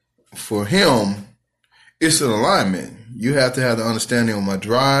said, for him, it's an alignment. You have to have the understanding of my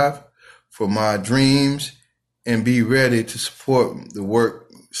drive for my dreams and be ready to support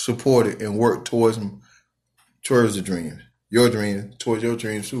it and work towards the dreams. Your dreams, towards your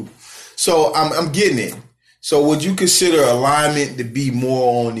dreams too. So I'm getting it. So would you consider alignment to be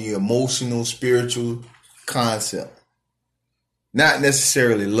more on the emotional, spiritual concept? Not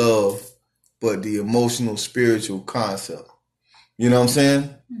necessarily love, but the emotional, spiritual concept. You know what I'm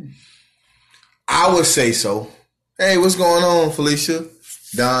saying? I would say so. Hey, what's going on, Felicia?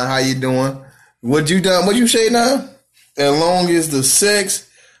 Don, how you doing? What you say now? As long as the sex,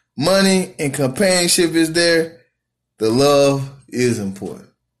 money, and companionship is there, the love is important.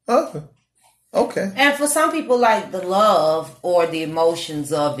 Okay. And for some people, like the love or the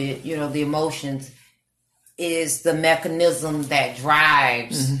emotions of it, the emotions is the mechanism that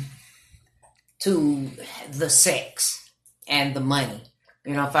drives to the sex and the money.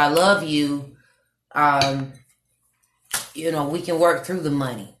 If I love you, we can work through the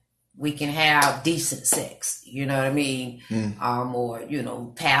money. We can have decent sex, you know what I mean? Or,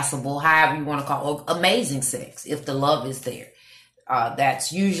 passable, however you want to call it, amazing sex, if the love is there.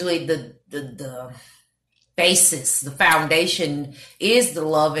 That's usually the basis, the foundation is the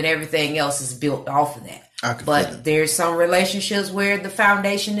love, and everything else is built off of that. But there's some relationships where the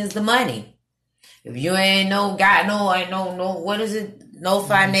foundation is the money. If you ain't no what is it? No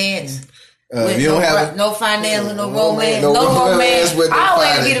finance. You don't have no finance and no romance. No romance. I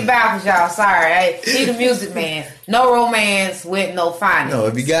always get it backwards, y'all. Sorry. He the music man. No romance with no finance. No,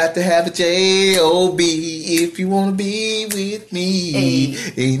 if you got to have a J-O-B, if you want to be with me,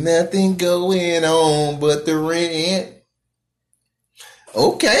 ain't nothing going on but the rent.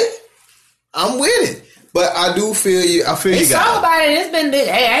 Okay. I'm with it. But I do feel you. I feel you guys. Talk about it. It's been,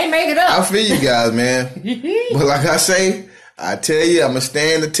 I ain't make it up. I feel you guys, man. But like I say, I tell you, I'm going to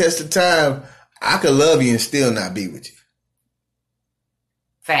stand the test of time. I could love you and still not be with you.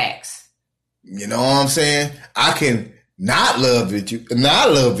 Facts. You know what I'm saying? I can not love with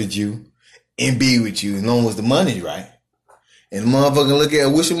you and be with you as long as the money's right. And the motherfucker I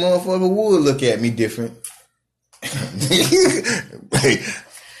wish a motherfucker would look at me different. Hey.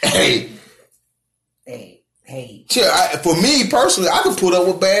 Sure, for me personally, I could put up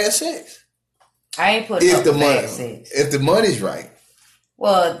with bad sex. I ain't putting up with bad sex. If the money's right.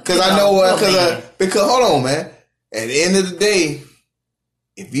 Well, because I know because hold on, man. At the end of the day,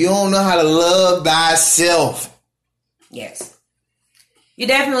 if you don't know how to love thyself, yes, you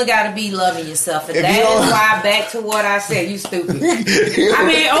definitely got to be loving yourself, and that is why. Back to what I said, you stupid. I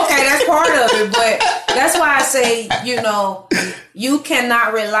mean, okay, that's part of it, but that's why I say, you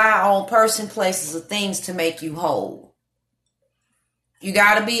cannot rely on person, places, or things to make you whole. You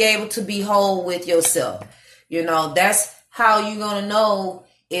got to be able to be whole with yourself. That's how you're going to know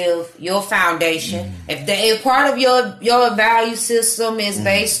if your foundation, if part of your value system is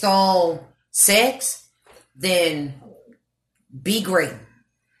based on sex, then be great.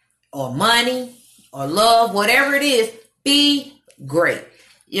 Or money, or love, whatever it is, be great.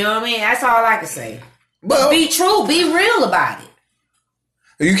 You know what I mean? That's all I can say. But be true, be real about it.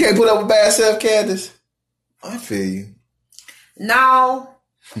 You can't put up with bad self, Candace? I feel you. No,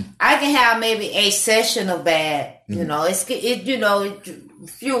 I can have maybe a session of bad.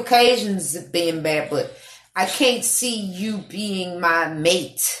 Few occasions of being bad, but I can't see you being my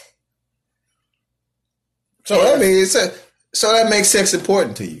mate. So that makes sex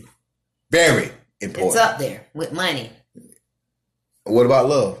important to you. Very important. It's up there with money. What about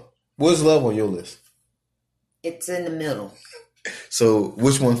love? What's love on your list? It's in the middle. So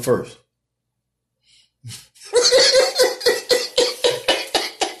which one first?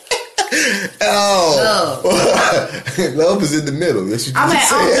 Love. Love is in the middle. That's what you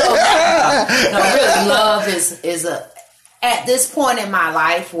No, really, love is at this point in my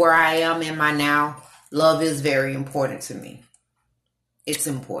life where I am in my now, love is very important to me. It's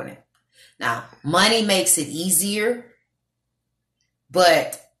important. Now, money makes it easier,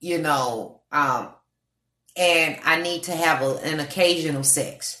 but and I need to have an occasional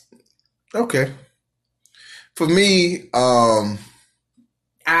sex. Okay. For me, I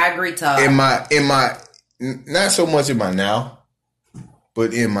agree, Todd. in my not so much in my now,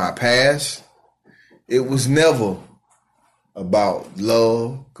 but in my past, it was never about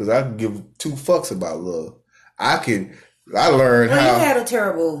love, because I could give two fucks about love. I learned how. You had a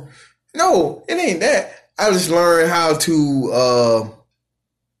terrible. No, it ain't that. I just learned how to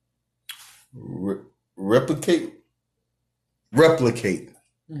replicate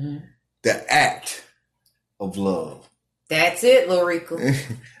Mm-hmm. the act of love. That's it, Lorica.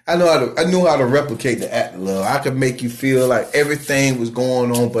 I knew how to replicate the act of love. I could make you feel like everything was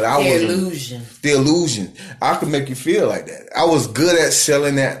going on, but I wasn't. The illusion. I could make you feel like that. I was good at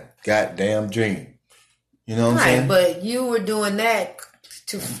selling that goddamn dream. You know what I'm saying? But you were doing that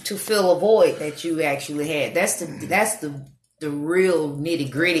to fill a void that you actually had. That's the real nitty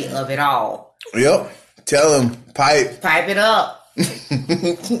gritty of it all. Yep. Tell him pipe it up.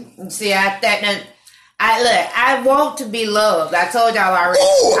 See, I want to be loved. I told y'all already.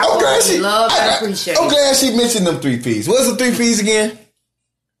 Ooh, I want to be loved and appreciated. I'm glad she mentioned them 3 P's. What's the 3 P's again?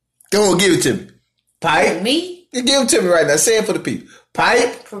 Come on, give it to me. Pipe. Me? You give it to me right now. Say it for the people.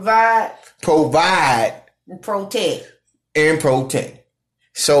 Pipe. Provide. And protect.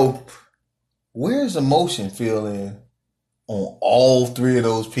 So, where's emotion feeling on all 3 of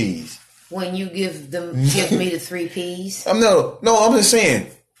those P's? When you give me the 3 P's. No, I'm just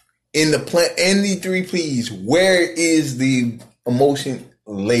saying. In the 3 P's, where is the emotion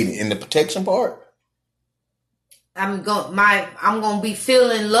laden? In the protection part? I'm gonna be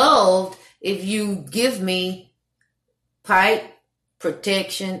feeling loved if you give me pipe,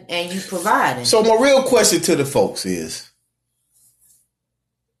 protection, and you providing. So my real question to the folks is,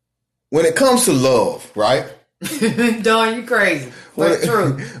 when it comes to love, right? Darn, you crazy. But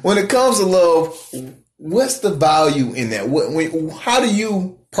true. When it comes to love, what's the value in that? How do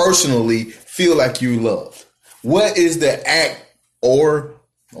you personally feel like you loved? What is the act or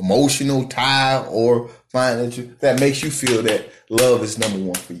emotional tie or financial that makes you feel that love is number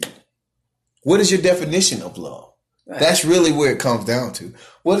one for you? What is your definition of love? Right. That's really where it comes down to.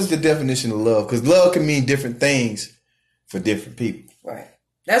 What is the definition of love? Because love can mean different things for different people. Right.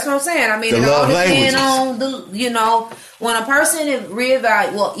 That's what I'm saying. I mean, it all depends on when a person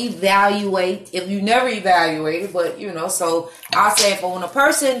evaluate, if you never evaluate, but so I'll say when a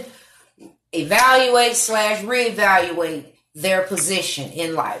person evaluate/reevaluate their position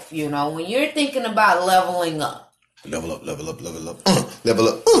in life, when you're thinking about leveling up. Level up. Level up. Level up.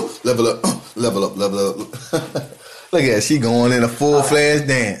 Look at her. She going in a full-fledged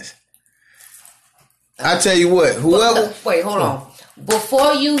dance. I tell you what, whoever... Wait, hold on.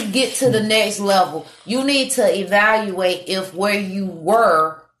 Before you get to the next level, you need to evaluate if where you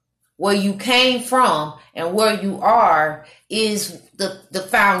were, where you came from, and where you are is the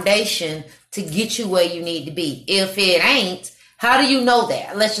foundation to get you where you need to be. If it ain't, how do you know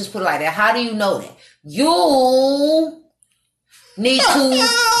that? Let's just put it like that. How do you know that? You need to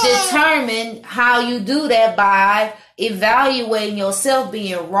determine how you do that by evaluating yourself,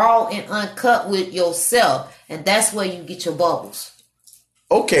 being raw and uncut with yourself. And that's where you get your bubbles.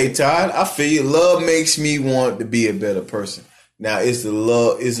 Okay, Todd, I feel you. Love makes me want to be a better person. Now, is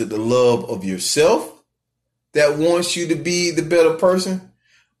it the love of yourself that wants you to be the better person?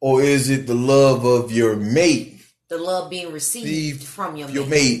 Or is it the love of your mate? The love being received from your mate. Your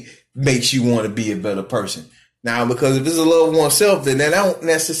mate makes you want to be a better person. Now, because if it's a love of oneself, then that don't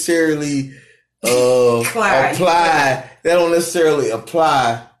necessarily apply. That don't necessarily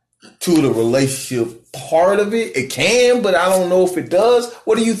apply to the relationship part of it. It can, but I don't know if it does.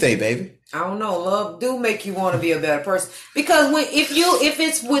 What do you think, baby? I don't know. Love do make you want to be a better person, because if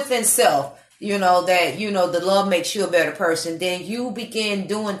it's within self, the love makes you a better person, then you begin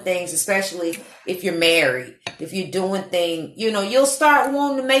doing things, especially if you're married. If you're doing things, you'll start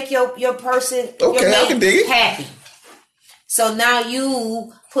wanting to make your person, your mate, happy. So now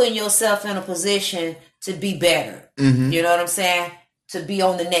you putting yourself in a position to be better. Mm-hmm. You know what I'm saying? to be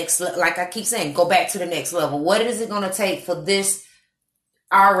on the next, like I keep saying, go back to the next level? What is it going to take for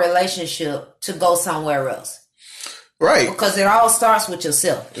our relationship to go somewhere else? Right. Because it all starts with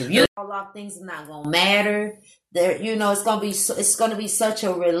yourself. If you all off, things are not going to matter. There, it's going to be such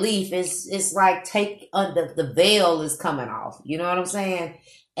a relief. It's like the veil is coming off. You know what I'm saying?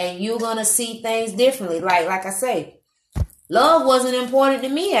 And you're going to see things differently. Like I say, love wasn't important to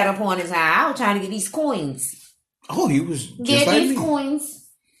me at a point in time. I was trying to get these coins. Oh, you was just Get like these me. coins.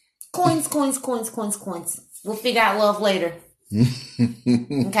 Coins. We'll figure out love later.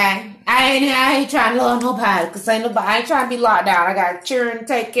 Okay? I ain't trying to love nobody because I ain't trying to be locked down. I got children to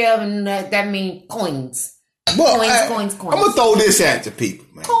take care of, and that means coins. Well, Coins. I'm going to throw this at the people,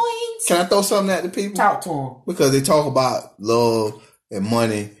 man. Coins. Can I throw something at the people? Talk to them. Because they talk about love and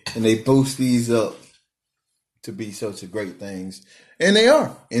money, and they boost these up to be such a great things, and they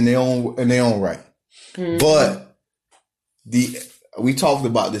are in their own right. Mm-hmm. But we talked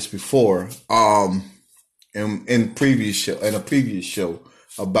about this before, in a previous show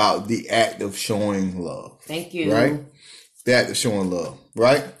about the act of showing love. Thank you. Right, the act of showing love.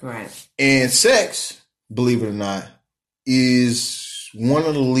 Right. And sex, believe it or not, is one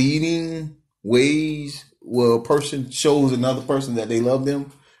of the leading ways where a person shows another person that they love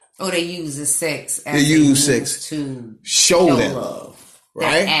them. Oh, they use the sex. They use sex to show that love.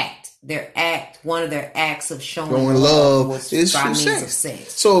 Right. One of their acts of showing love was is by for means sex. of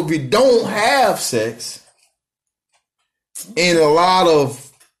sex. So if you don't have sex, in a lot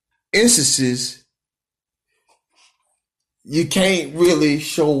of instances, you can't really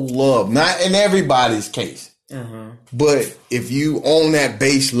show love. Not in everybody's case. But if you on that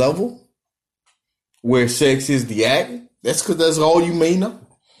base level where sex is the act, that's because that's all you may know.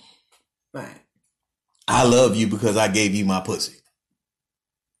 Right. I love you because I gave you my pussy.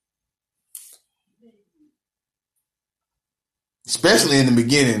 Especially in the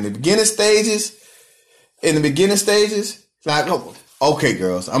beginning stages, like, okay,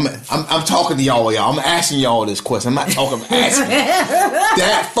 girls, I'm talking to y'all. I'm asking y'all this question. I'm not talking, I'm asking.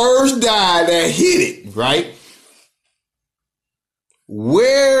 That first guy that hit it, right?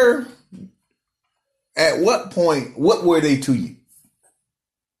 Where, at what point, what were they to you?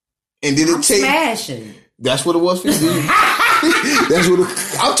 And did it take? Smashing. That's what it was for you. That's what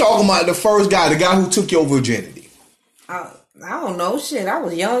I'm talking about. The first guy, the guy who took your virginity. I don't know. Shit, I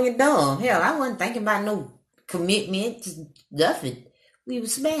was young and dumb. Hell, I wasn't thinking about no commitment. Just nothing. We were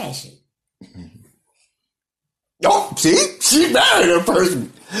smashing. Oh, see? She married a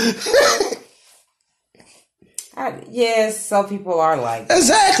person. Yes, some people are like that.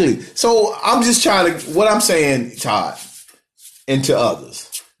 Exactly. So I'm just trying to, what I'm saying, Todd, and to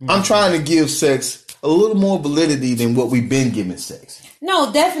others, I'm trying to give sex a little more validity than what we've been giving sex.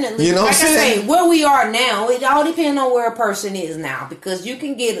 No, definitely. You know what I'm saying? I say, where we are now, it all depends on where a person is now, because you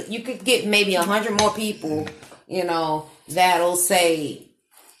could get maybe 100 more people, that'll say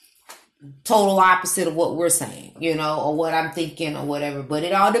total opposite of what we're saying, or what I'm thinking or whatever. But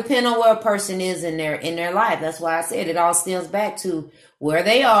it all depends on where a person is in their life. That's why I said it all stems back to where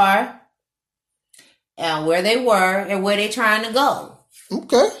they are and where they were and where they're trying to go.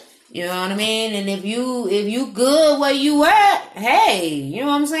 Okay. You know what I mean? And if you good where you at, hey, you know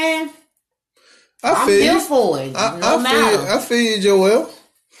what I'm saying? I'm here for it. No matter. I feel you, Joel.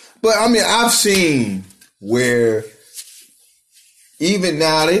 But I mean, I've seen where even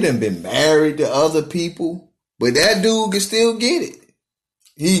now they done been married to other people, but that dude can still get it.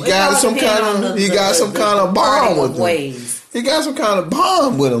 He got some kind of bond with them. He got some kind of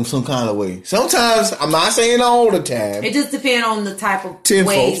bond with them some kind of way. Sometimes, I'm not saying all the time. It just depends on the type of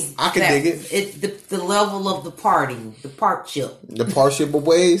ways. I can dig it. The level of the parting, the partship. The partship of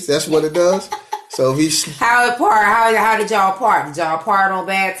ways, that's what it does. So if he's... How did y'all part? Did y'all part on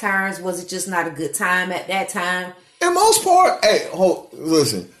bad terms? Was it just not a good time at that time? In most part,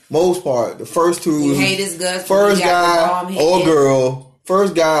 listen, the first two... You hate his guts. First guy or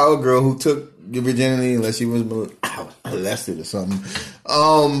girl who took your virginity, unless she was molested or something,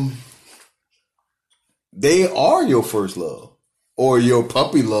 they are your first love or your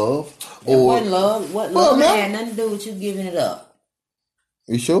puppy love. What love had nothing to do with you giving it up.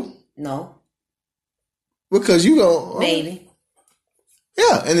 You sure? No. Because you don't. Maybe.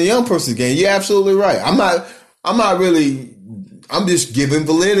 Yeah, in the young person's game, you're absolutely right. I'm just giving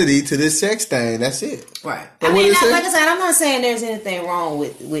validity to this sex thing. That's it. Right. Like I said, I'm not saying there's anything wrong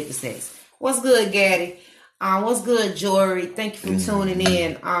with the sex. What's good, Gaddy? What's good, Jory? Thank you for tuning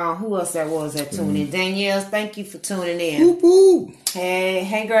in. Who else that was that tuned in? Danielle, thank you for tuning in. Whoop, whoop.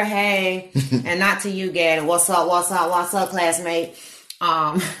 Hey, girl, hey. And not to you, Gaddy. What's up, classmate?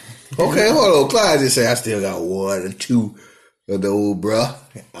 Okay, hold on. Clyde just said I still got 1 or 2 of the old bruh.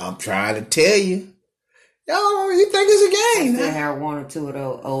 I'm trying to tell you. Y'all, you think it's a game? I have one or two of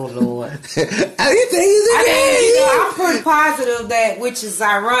those. Oh Lord, I think it's a game. you know, I'm pretty positive that, which is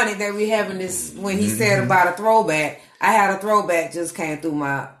ironic that we having this. When he said about a throwback, I had a throwback just came through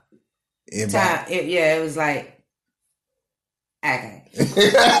my time. It was like, okay,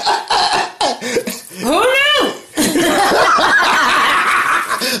 who knew?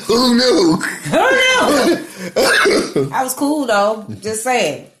 Who knew? Who knew? I was cool though. Just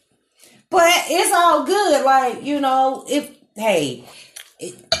saying. But it's all good. Like, you know, it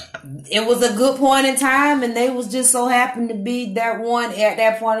was a good point in time, and they was just so happened to be that one at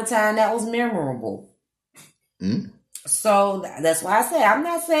that point in time that was memorable. So that's why I say, I'm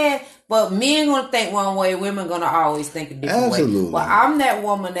not saying, but men gonna think one way, women gonna always think a different way. Well, I'm that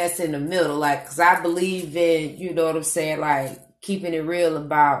woman that's in the middle, like, because I believe in, you know what I'm saying, like, keeping it real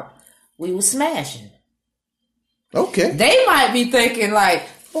about we was smashing. Okay. They might be thinking like,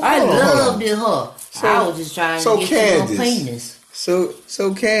 I loved it, her. So, I was just trying to get some penis.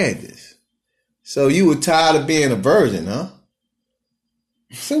 So Candace. So you were tired of being a virgin, huh?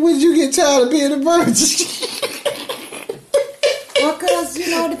 So when did you get tired of being a virgin? Well, because,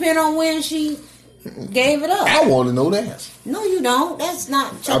 you know, depending on when she gave it up. I want to know that. No, you don't. That's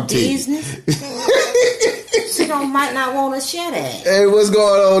not your business. She might not want to share that. Hey, what's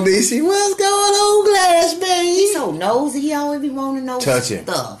going on, DC? What's going on, Glass, baby? He's so nosy. He always be wanting to know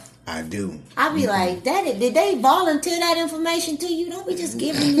stuff. I do. I be like, Daddy, did they volunteer that information to you? Don't be just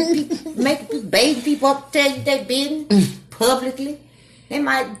giving you people, making baby people up, tell you they business publicly. They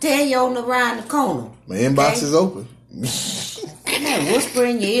might tell you on around the corner. My inbox is open. Man, whisper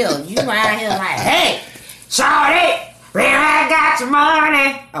in your ear. You around here like, hey, shorty, man, I got your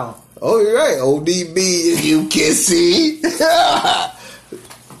money. Oh, you're right. ODB, as you can see.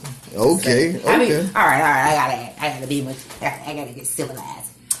 Okay. I mean, all right. I gotta be much. I gotta get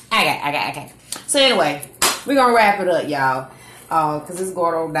civilized. I got. So anyway, we're gonna wrap it up, y'all. Cause it's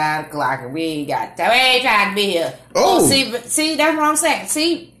going on 9 o'clock and we ain't got time. We ain't trying to be here. See, that's what I'm saying.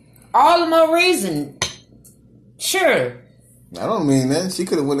 See, all the more reason. Sure. I don't mean that. She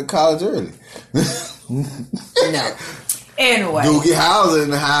could have went to college early. No. Anyway. Doogie Howser in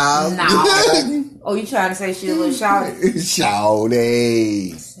the house. No. Oh, you trying to say she a little shawty?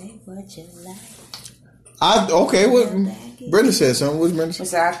 Shawty. Say what you like. What? Brenda said something. What's Brenda say? She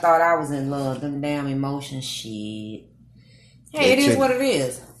said, I thought I was in love. Them damn emotions shit. Hey, it is what it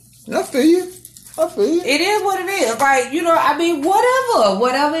is. I feel you. It is what it is. Like, you know, I mean,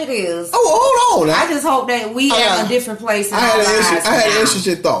 whatever it is. Oh, hold on. I just hope that we at a different place in our lives. I had an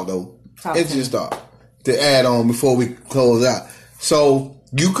interesting thought, though. Interesting thought to add on before we close out. So,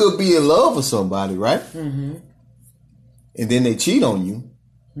 you could be in love with somebody, right? Mm-hmm. And then they cheat on you,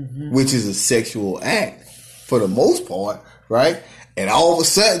 which is a sexual act for the most part, right? And all of a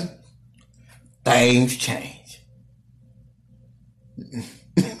sudden, things change.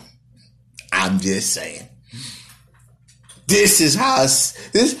 I'm just saying. This is how and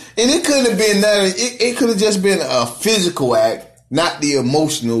it couldn't have been that. It could have just been a physical act, not the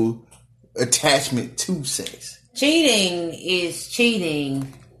emotional attachment to sex. Cheating is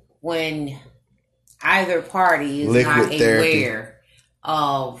cheating when either party is not aware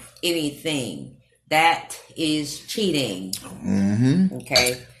of anything. That is cheating. Mm-hmm.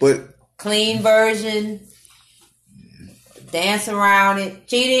 Okay. But clean version. Dance around it.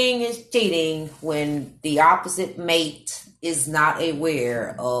 Cheating is cheating when the opposite mate is not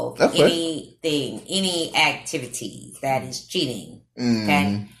aware of anything, any activity. That is cheating. Mm.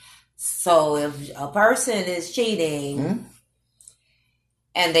 Okay. So if a person is cheating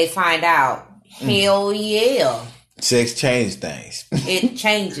and they find out, hell yeah. Sex changed things. It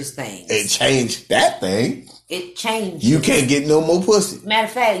changes things. It changed that thing. It changes. You can't get no more pussy. Matter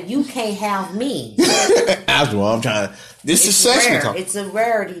of fact, you can't have me. That's what I'm trying to. This is sex. It's a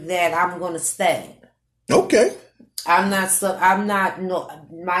rarity that I'm going to stay. Okay. My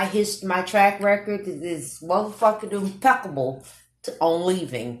track record is motherfucking impeccable on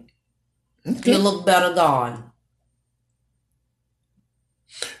leaving. Okay. You look better gone.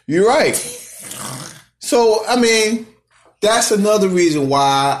 You're right. So, I mean, that's another reason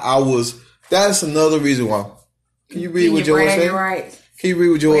why Can you read what George said? Rights? Can you read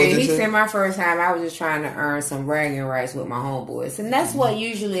what George said? He said my first time I was just trying to earn some bragging rights with my homeboys. And that's what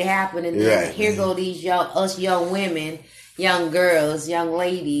usually happens. And then here go these young women, young girls, young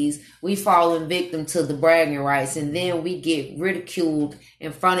ladies. We falling victim to the bragging rights. And then we get ridiculed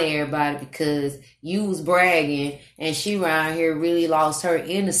in front of everybody because you was bragging and she around here really lost her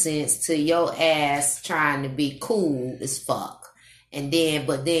innocence to your ass trying to be cool as fuck.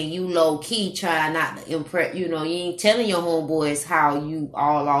 but then you low key try not to impress. You know, you ain't telling your homeboys how you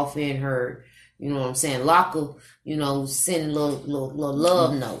all off in her. You know what I'm saying? Locker, you know, sending little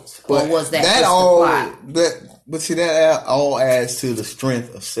love notes. But or was that that just all the plot? but see that all adds to the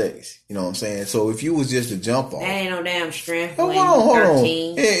strength of sex. You know what I'm saying? So if you was just a jump off, That ain't no damn strength. hold when on.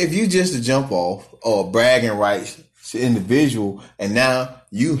 13. If you just a jump off or bragging rights individual, and now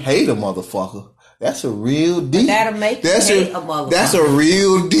you hate a motherfucker. That's a real deep. That'll make you hate a motherfucker. That's a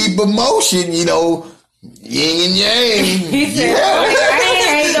real deep emotion, you know. Yin and yang. He said,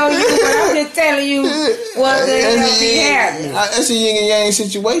 I ain't on you, but I'm just telling you what the hell be happening. That's a yin and yang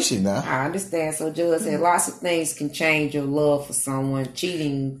situation now. I understand. So Judge said lots of things can change your love for someone.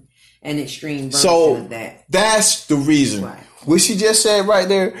 Cheating an extreme version of that. That's the reason. Right. What she just said right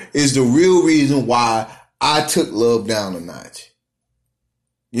there is the real reason why I took love down a notch.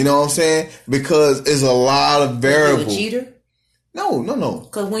 You know what I'm saying? Because it's a lot of variables. You a cheater? No.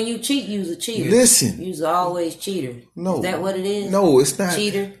 Because when you cheat, you's a cheater. Listen. You's always cheater. No. Is that what it is? No, it's not.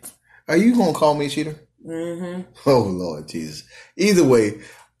 Cheater? Are you going to call me a cheater? Mm-hmm. Oh, Lord Jesus. Either way,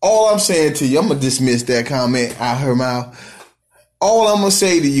 all I'm saying to you, I'm going to dismiss that comment out her mouth. All I'm going to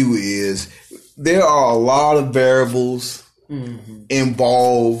say to you is there are a lot of variables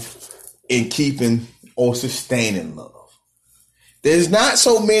involved in keeping or sustaining love. There's not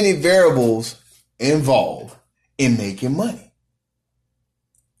so many variables involved in making money.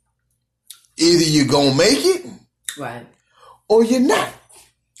 Either you're going to make it Right. or you're not.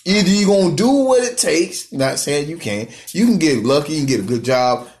 Either you're going to do what it takes, not saying you can't. You can get lucky, you can get a good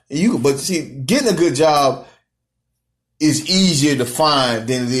job, and but see, getting a good job is easier to find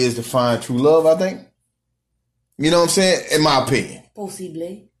than it is to find true love, I think. You know what I'm saying? In my opinion.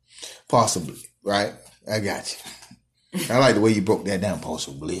 Possibly, right? I got you. I like the way you broke that down,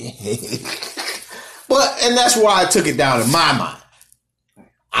 possibly. And that's why I took it down in my mind.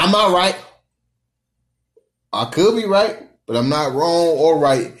 Am I right? I could be right, but I'm not wrong or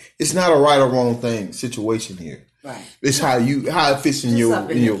right. It's not a right or wrong situation here. Right. It's how it fits in your.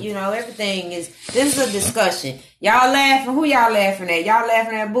 You know, everything is. This is a discussion. Y'all laughing? Who y'all laughing at? Y'all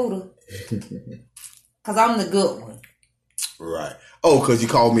laughing at Buddha? Cause I'm the good one. Right. Oh, cause you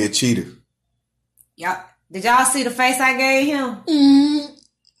called me a cheater. Y'all, did y'all see the face I gave him?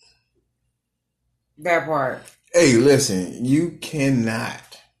 That part. Hey, listen. You cannot.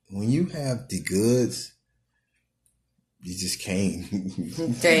 When you have the goods, you just can't.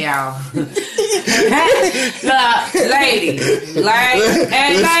 Tell y'all. Look, lady.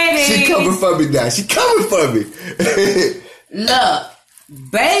 Hey, lady. She coming for me now. She coming for me. Look,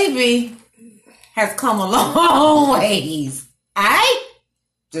 baby has come a long ways. Alright?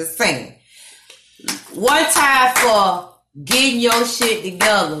 Just saying. One time for getting your shit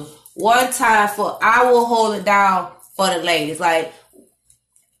together. One time for I will hold it down for the ladies. Like,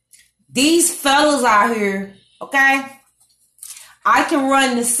 these fellas out here, okay? I can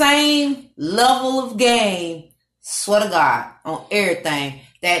run the same level of game, swear to God, on everything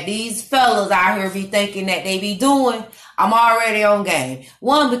that these fellas out here be thinking that they be doing. I'm already on game.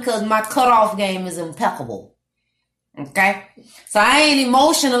 One, because my cutoff game is impeccable. Okay? So I ain't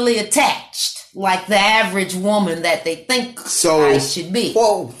emotionally attached like the average woman that they think I should be.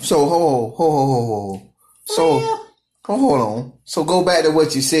 Whoa. So, hold on. So go back to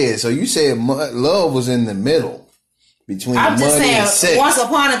what you said. So you said love was in the middle between I'm just money saying, and sex. once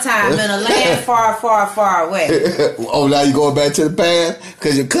upon a time in a land far, far, far away. Oh, now you going back to the past?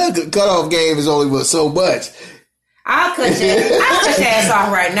 Because your cutoff game is only so much. I'll cut your ass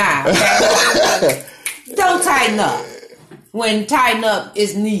off right now. Okay? Don't tighten up when tighten up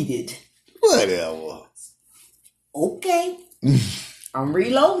is needed. Whatever. Okay. I'm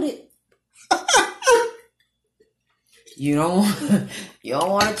reloaded. You don't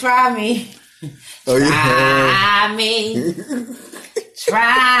want to try me. Oh, Try me.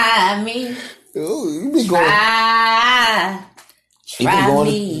 Try me. Oh, you been going. Try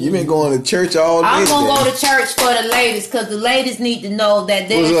me. You've been going to church all day. I'm going to go to church for the ladies because the ladies need to know that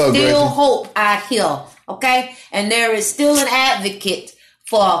there's still hope out here. Okay? And there is still an advocate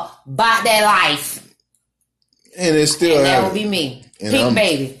for about their life. And it's still. And that will be me. Pink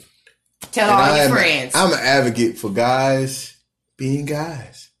baby. Tell all your friends. I'm an advocate for guys being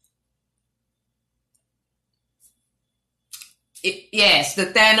guys. Yes, the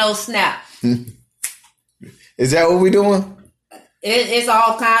Thanos snap. Is that what we're doing? It's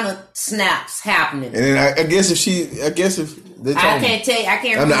all kind of snaps happening. And then I guess if I can't tell you. I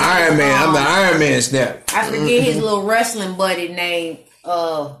can't. I'm the Iron Man. I'm the Iron Man snap. I forget his little wrestling buddy name.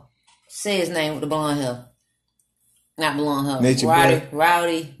 Say his name with the blonde hair. Not belong her. Nature Boy.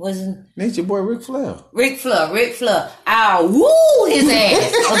 Rowdy. What's his name? Nature Boy Ric Flair. Ric Flair. I'll woo his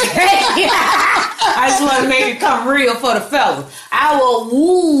ass. Okay. I just want to make it come real for the fellas. I will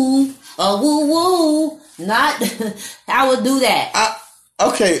woo. Not. I will do that.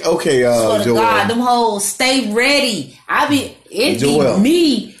 Okay. For the Joel. God, them hoes stay ready. Be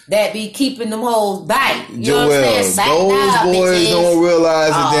me that be keeping them hoes back. You Joel, know what I'm saying? those boys don't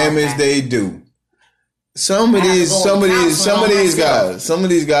realize the damage they do. Some of these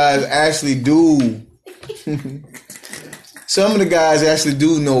guys actually do. Some of the guys actually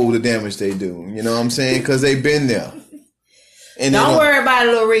do know the damage they do. You know what I'm saying? Because they've been there. And don't worry about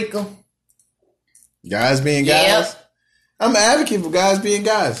it, Lil Rico. Guys being guys. Yep. I'm an advocate for guys being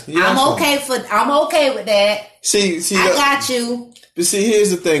guys. I'm okay with that. See, I got you. But see, here's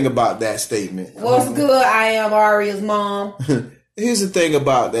the thing about that statement. What's good? I am Aria's mom. Here's the thing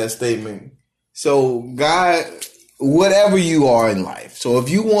about that statement. So, God, whatever you are in life. So, if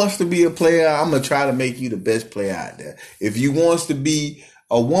you wants to be a player, I'm gonna try to make you the best player out there. If you wants to be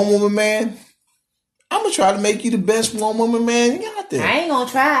a one-woman man, I'm gonna try to make you the best one-woman man you got there. I ain't gonna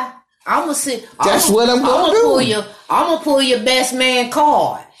try. I'm gonna sit. That's what I'm gonna do. I'm gonna pull your best man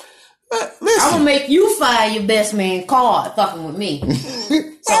card. Listen. I'm gonna make you find your best man card fucking with me.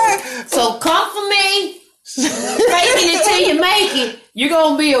 so come for me. Faking it till you make it. You're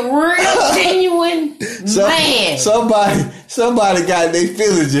gonna be a real genuine man. Somebody got their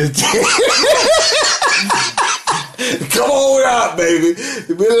feelings just come on out, baby.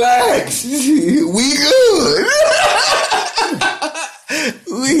 Relax. We good.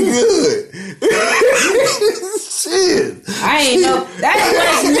 We good. Shit. I ain't know. That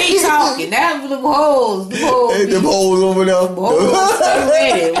wasn't me talking. That was them hoes. Them hoes over there. Hoes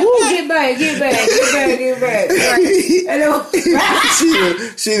ready. Woo, get back.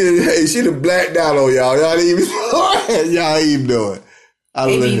 She done blacked out on y'all. Y'all ain't even know it.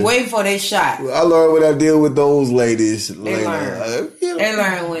 They be waiting for their shot. I learned when I deal with those ladies. They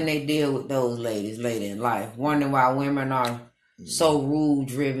learn when they deal with those ladies later in life. Wondering why women are so rule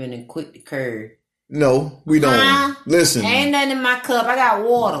driven and quick to curve. No, we don't. Listen. Ain't nothing in my cup. I got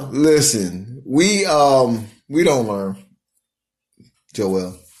water. Listen. We don't learn.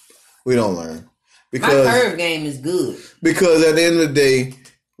 Joel. We don't learn. Because my curve game is good. Because at the end of the day,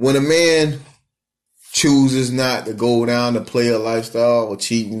 when a man chooses not to go down the player lifestyle or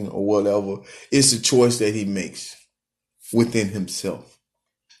cheating or whatever, it's a choice that he makes within himself.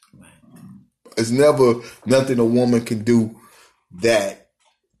 It's never nothing a woman can do that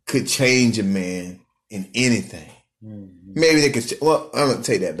could change a man in anything. Mm-hmm. Maybe they could. Well, I'm gonna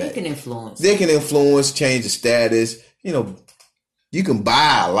take that back. They can influence. They can influence, change the status. You know, you can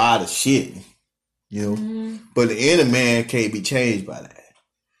buy a lot of shit. You know, but the inner man can't be changed by that.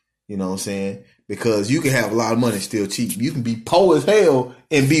 You know what I'm saying? Because you can have a lot of money and still cheat. You can be poor as hell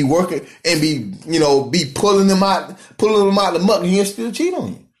and be working and be pulling them out the muck, and he'll still cheat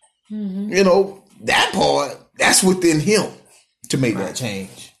on you. Mm-hmm. You know, that part, that's within him to make that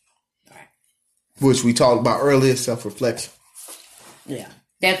change. Right. Which we talked about earlier, self-reflection. Yeah,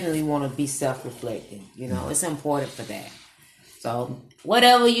 definitely want to be self-reflecting. You know, it's important for that. So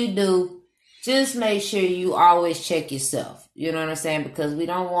whatever you do, just make sure you always check yourself. You know what I'm saying? Because we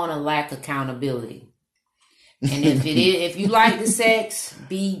don't want to lack accountability. And if you like the sex,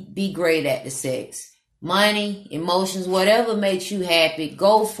 be great at the sex. Money, emotions, whatever makes you happy,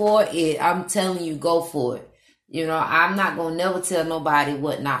 go for it. I'm telling you, go for it. You know, I'm not going to never tell nobody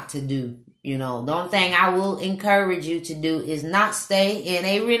what not to do. You know, the only thing I will encourage you to do is not stay in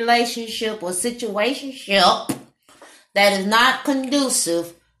a relationship or situationship that is not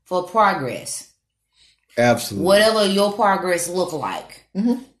conducive for progress. Absolutely. Whatever your progress look like.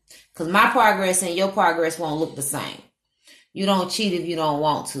 Because my progress and your progress won't look the same. You don't cheat if you don't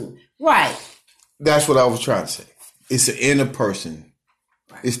want to. Right. That's what I was trying to say. It's the inner person.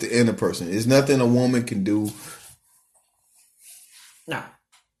 Right. It's the inner person. There's nothing a woman can do. No.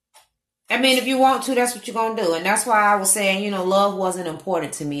 I mean, if you want to, that's what you're going to do. And that's why I was saying, you know, love wasn't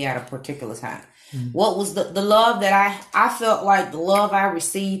important to me at a particular time. What was the love that I felt like the love I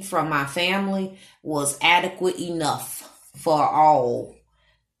received from my family was adequate enough for all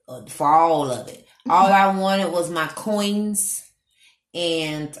of it. All I wanted was my coins.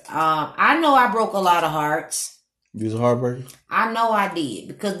 And I know I broke a lot of hearts. You was a heartbreaker? I know I did.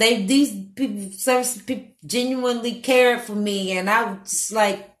 Because these people genuinely cared for me. And I was just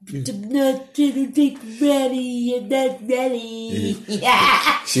like, not ready, and not ready.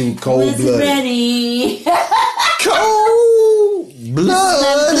 Yeah. She was cold-blooded. Ready. Cold-blooded.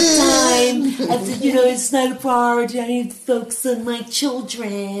 I said, it's not a priority. I need to focus on my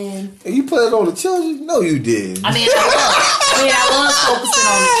children. You put it on the children? No, you didn't. I was focusing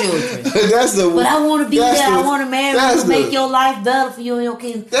on the children. But I want to be there. I want to marry you, make your life better for you and your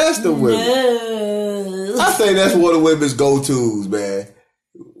kids. That's the women. No. I think that's one of women's go-tos, man.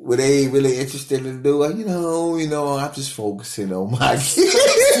 What they ain't really interested in doing, I'm just focusing on my kids.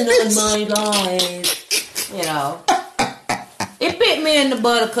 Focusing on my life. It bit me in the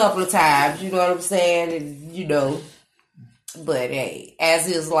butt a couple of times, you know what I'm saying? And, but hey, as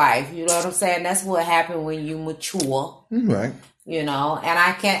is life, you know what I'm saying? That's what happened when you mature. Right. And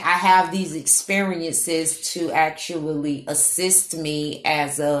I have these experiences to actually assist me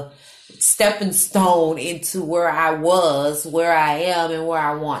as a stepping stone into where I was, where I am, and where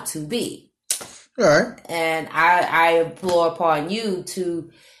I want to be. All right. And I implore upon you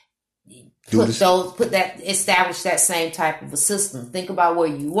to establish that same type of a system. Think about where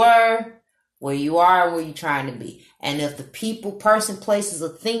you were, where you are, and where you're trying to be. And if the people, person, places, or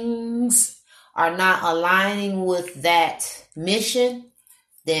things are not aligning with that mission,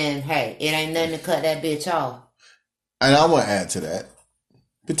 then hey, it ain't nothing to cut that bitch off. And I want to add to that.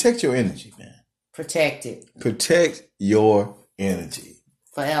 Protect your energy, man. Protect it. Protect your energy.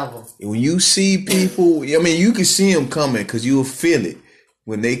 Forever. When you see people, you can see them coming because you'll feel it.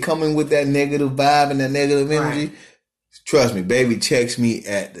 When they coming with that negative vibe and that negative energy, right. Trust me, baby checks me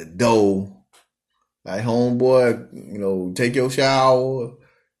at the door. Like, homeboy, take your shower,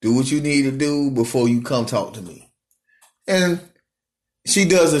 do what you need to do before you come talk to me. And she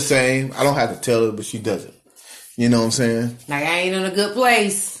does the same. I don't have to tell her, but she does it. You know what I'm saying? Like, I ain't in a good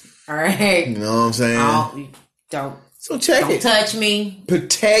place. All right. You know what I'm saying? Don't it. Touch me.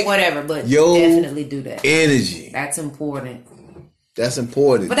 Protect whatever, but your definitely do that. Energy. That's important. That's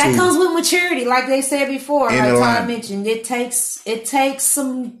important. But that comes with maturity, like they said before. Like Tom mentioned, it takes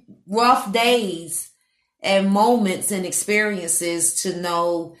some rough days and moments and experiences to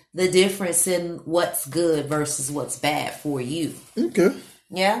know the difference in what's good versus what's bad for you. Okay.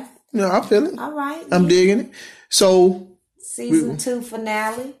 Yeah? No, I feel it. All right. I'm digging it. So Season 2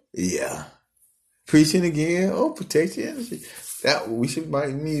 finale. Yeah. Preaching again. Oh, protect your energy. That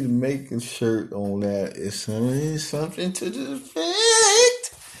might need to make a shirt on that. It's something to the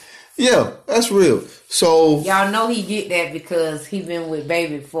effect. Yeah, that's real. So y'all know he get that because he been with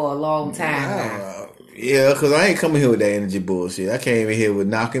baby for a long time now. Yeah, because I ain't coming here with that energy bullshit. I came in here with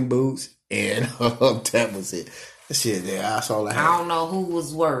knocking boots and that was it. That shit there, that's all I had. I don't know who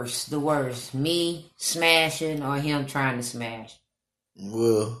was worse. The worst, me smashing or him trying to smash.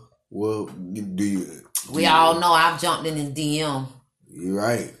 Well, we all know I've jumped in his DM. You're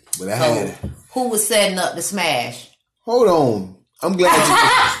right, but I had it. Who was setting up the smash? Hold on, I'm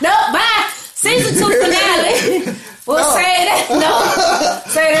glad. No, bye. Season 2 finale. We'll say that. No,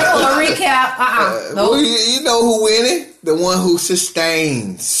 say that for a recap. No. Well, you know who winning? The one who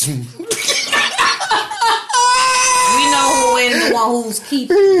sustains. We know who winning. The one who's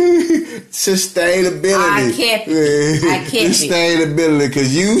keeping. Sustainability. I kept it. Sustainability,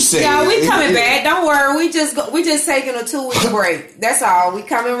 because you said. Yeah, we coming back. Don't worry. We just taking a 2-week break. That's all. We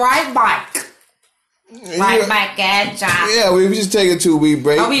coming right back. Right back at y'all. Yeah, we just taking a 2-week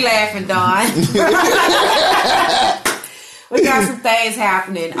break. Don't be laughing, Don. We got some things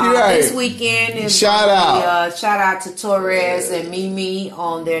happening. This weekend is shout out to Torres and Mimi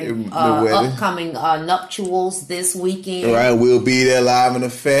on their upcoming nuptials this weekend. All right, we'll be there live in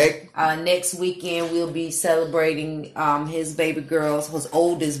effect. Next weekend we'll be celebrating his baby girl's, his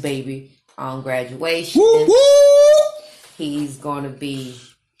oldest baby, on graduation. Woo, woo! He's going to be.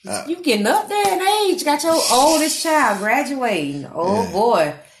 You getting up there in age? Got your oldest child graduating. Oh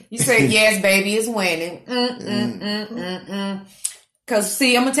boy. You say, yes, baby is winning. Because,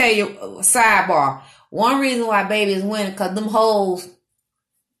 see, I'm going to tell you, sidebar. One reason why baby is winning, because them hoes,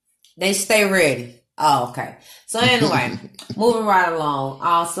 they stay ready. Oh, okay. So, anyway, moving right along.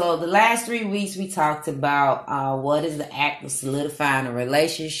 So, the last 3 weeks, we talked about what is the act of solidifying a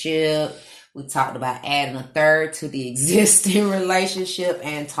relationship. We talked about adding a third to the existing relationship.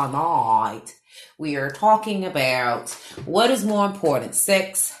 And tonight, we are talking about what is more important,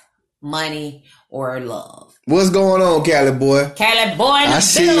 sex, money, or love. What's going on, Cali boy? Cali boy in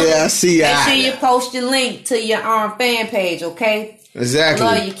the building. I see you. Make sure you post your link to your fan page, okay? Exactly.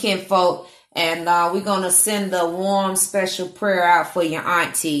 Love you, kinfolk. And we're going to send a warm, special prayer out for your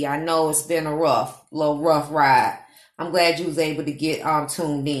auntie. I know it's been a rough ride. I'm glad you was able to get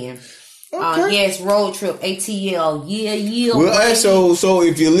tuned in. Okay. Yes, road trip, ATL. Yeah. Well, so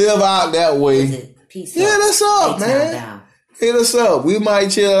if you live out that way, peace up. That's up, man. Down. hit us up. We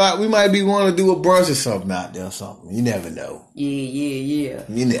might chill out. We might be wanting to do a brunch or something out there or something. You never know. Yeah.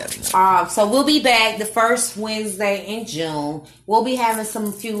 You never know. So we'll be back the first Wednesday in June. We'll be having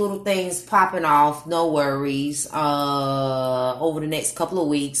few little things popping off. No worries. Over the next couple of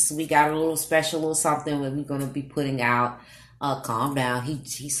weeks, we got a little something that we're going to be putting out. Calm down.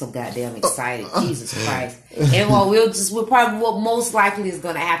 He's so goddamn excited. Jesus Christ. And we'll probably, what most likely is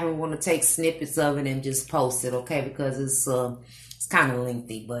going to happen, we're going to take snippets of it and just post it, okay? Because it's kind of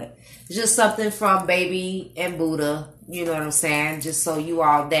lengthy, but it's just something from Baby and Buddha, you know what I'm saying? Just so you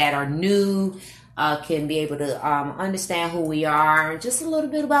all that are new can be able to understand who we are, just a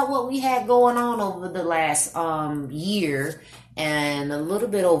little bit about what we had going on over the last year and a little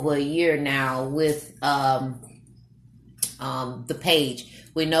bit over a year now with the page.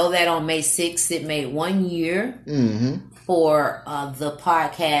 We know that on May 6th, it made 1 year for the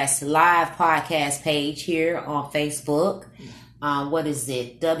live podcast page here on Facebook. What is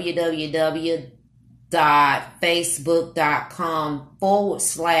it?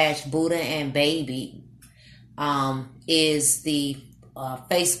 www.facebook.com/Buddha and Baby is the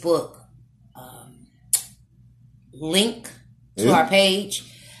Facebook link to our page.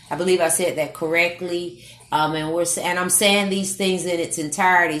 I believe I said that correctly. And I'm saying these things in its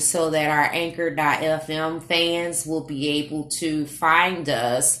entirety so that our Anchor.fm fans will be able to find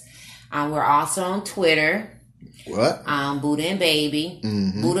us. We're also on Twitter. What? Buddha and Baby.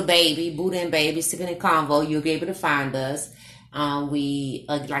 Buddha and Baby, Sipping in Convo. You'll be able to find us. We,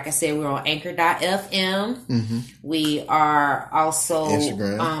 like I said, we're on Anchor.fm. We are also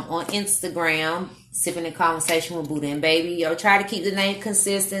on Instagram. Sipping in Conversation with Buddha and Baby. Try to keep the name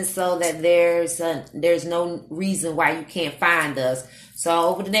consistent so that there's no reason why you can't find us. So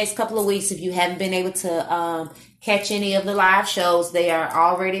over the next couple of weeks, if you haven't been able to catch any of the live shows, they are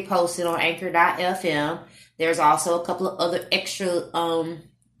already posted on Anchor.fm. There's also a couple of other extra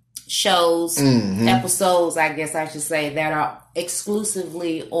shows, episodes, I guess I should say, that are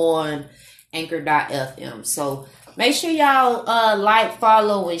exclusively on Anchor.fm. So make sure y'all like,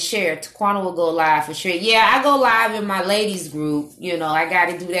 follow, and share. Taquana will go live for sure. Yeah, I go live in my ladies group. You know, I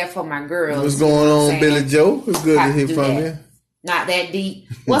got to do that for my girls. What's going on, Billy Joe? It's good to hear from you. Not that deep.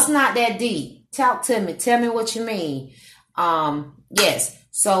 What's not that deep? Talk to me. Tell me what you mean. Yes.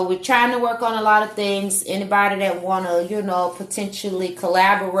 So we're trying to work on a lot of things. Anybody that want to, potentially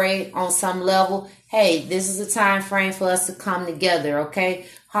collaborate on some level, hey, this is a time frame for us to come together, okay?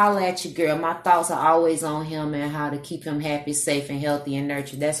 Holla at your girl. My thoughts are always on him and how to keep him happy, safe, and healthy and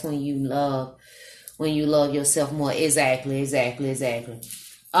nurtured. That's when you love yourself more. Exactly. So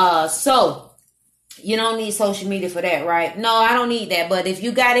you don't need social media for that, right? No, I don't need that. But if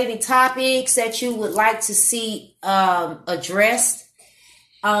you got any topics that you would like to see addressed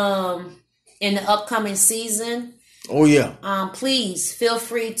in the upcoming season, please feel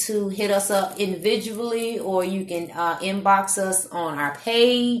free to hit us up individually, or you can inbox us on our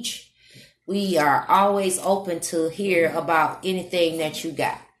page. We are always open to hear about anything that you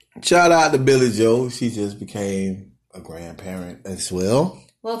got. Shout out to Billy Joe. She just became a grandparent as well.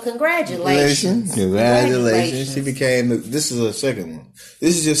 Well, congratulations. She became, this is her second one.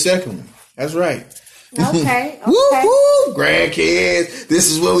 This is your second one. That's right. Okay. Woo-hoo, grandkids. This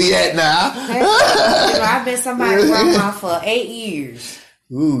is where we at now. I've been somebody's grandma for 8 years.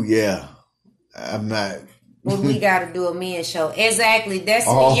 Ooh, yeah. I'm not. Well, we got to do a men's show. Exactly.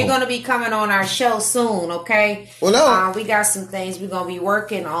 You're going to be coming on our show soon, okay? Well, no. We got some things we're going to be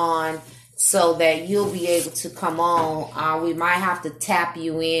working on so that you'll be able to come on. We might have to tap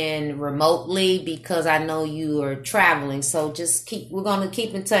you in remotely because I know you are traveling. So we're going to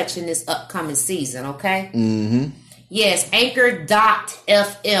keep in touch in this upcoming season, okay? Mm-hmm. Yes,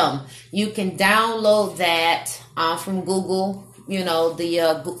 Anchor.fm. You can download that from Google,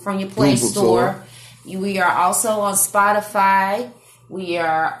 from your Play Store. We are also on Spotify. We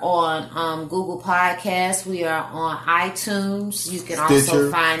are on Google Podcasts. We are on iTunes. You can also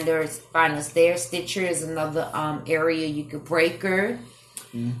find us there. Stitcher is another area you could Breaker.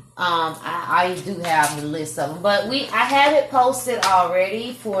 I do have the list of them, but I have it posted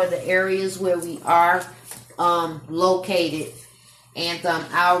already for the areas where we are located, and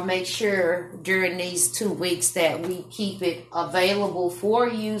I'll make sure during these 2 weeks that we keep it available for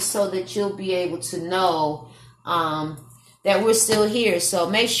you so that you'll be able to know that we're still here. So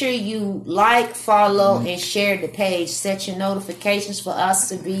make sure you like, follow, and share the page. Set your notifications for us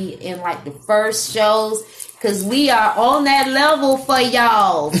to be in like the first shows, because we are on that level for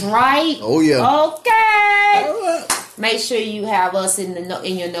y'all, right? Oh yeah. Okay. All right. Make sure you have us in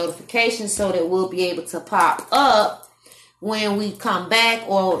your notifications so that we'll be able to pop up when we come back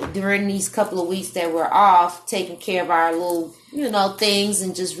or during these couple of weeks that we're off, taking care of our little, things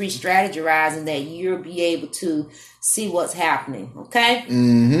and just re-strategizing, that you'll be able to see what's happening. Okay?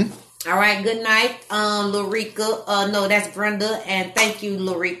 Mm-hmm. All right, good night, Larica. No, that's Brenda, and thank you,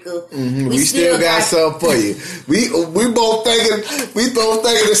 Larica. Mm-hmm. We still got something for you. We both thinking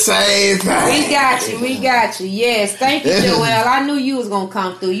the same thing. We got you. Yes, thank you, Joel. I knew you was gonna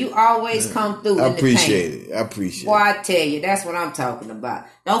come through. You always come through. I appreciate it. Boy, I tell you, that's what I'm talking about.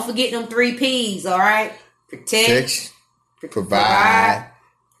 Don't forget them 3 P's. All right, protect, provide,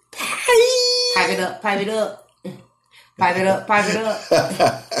 pipe it up. Pipe it up.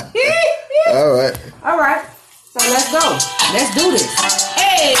 All right. So let's go. Let's do this.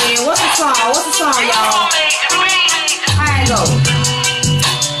 Hey, what's the song? Y'all? How it go?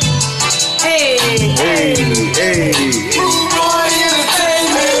 Hey.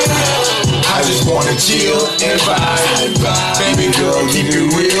 I just wanna chill and vibe. Baby girl, keep it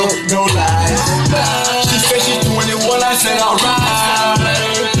real, no lies. She said she's 21, I said alright.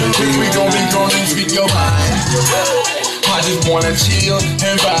 We gon' be gone and speak your mind. I just wanna chill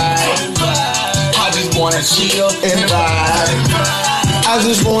and vibe. I just wanna chill and vibe. I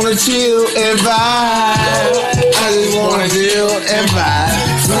just wanna chill and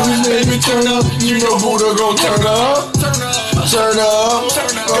vibe. Baby, turn up. You know Buddha gon' turn up. Turn up.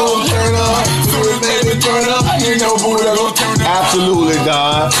 Baby, turn up. You know Buddha gon' turn up. Absolutely,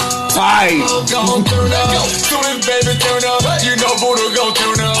 dog. Fight. Gon' turn up. Soon as baby turn up, you know Buddha gon'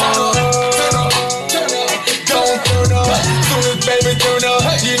 turn up. Gon' turn up. Soon as baby turn up,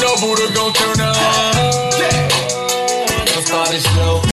 you know Buddha gon' turn up. Let's start it slow.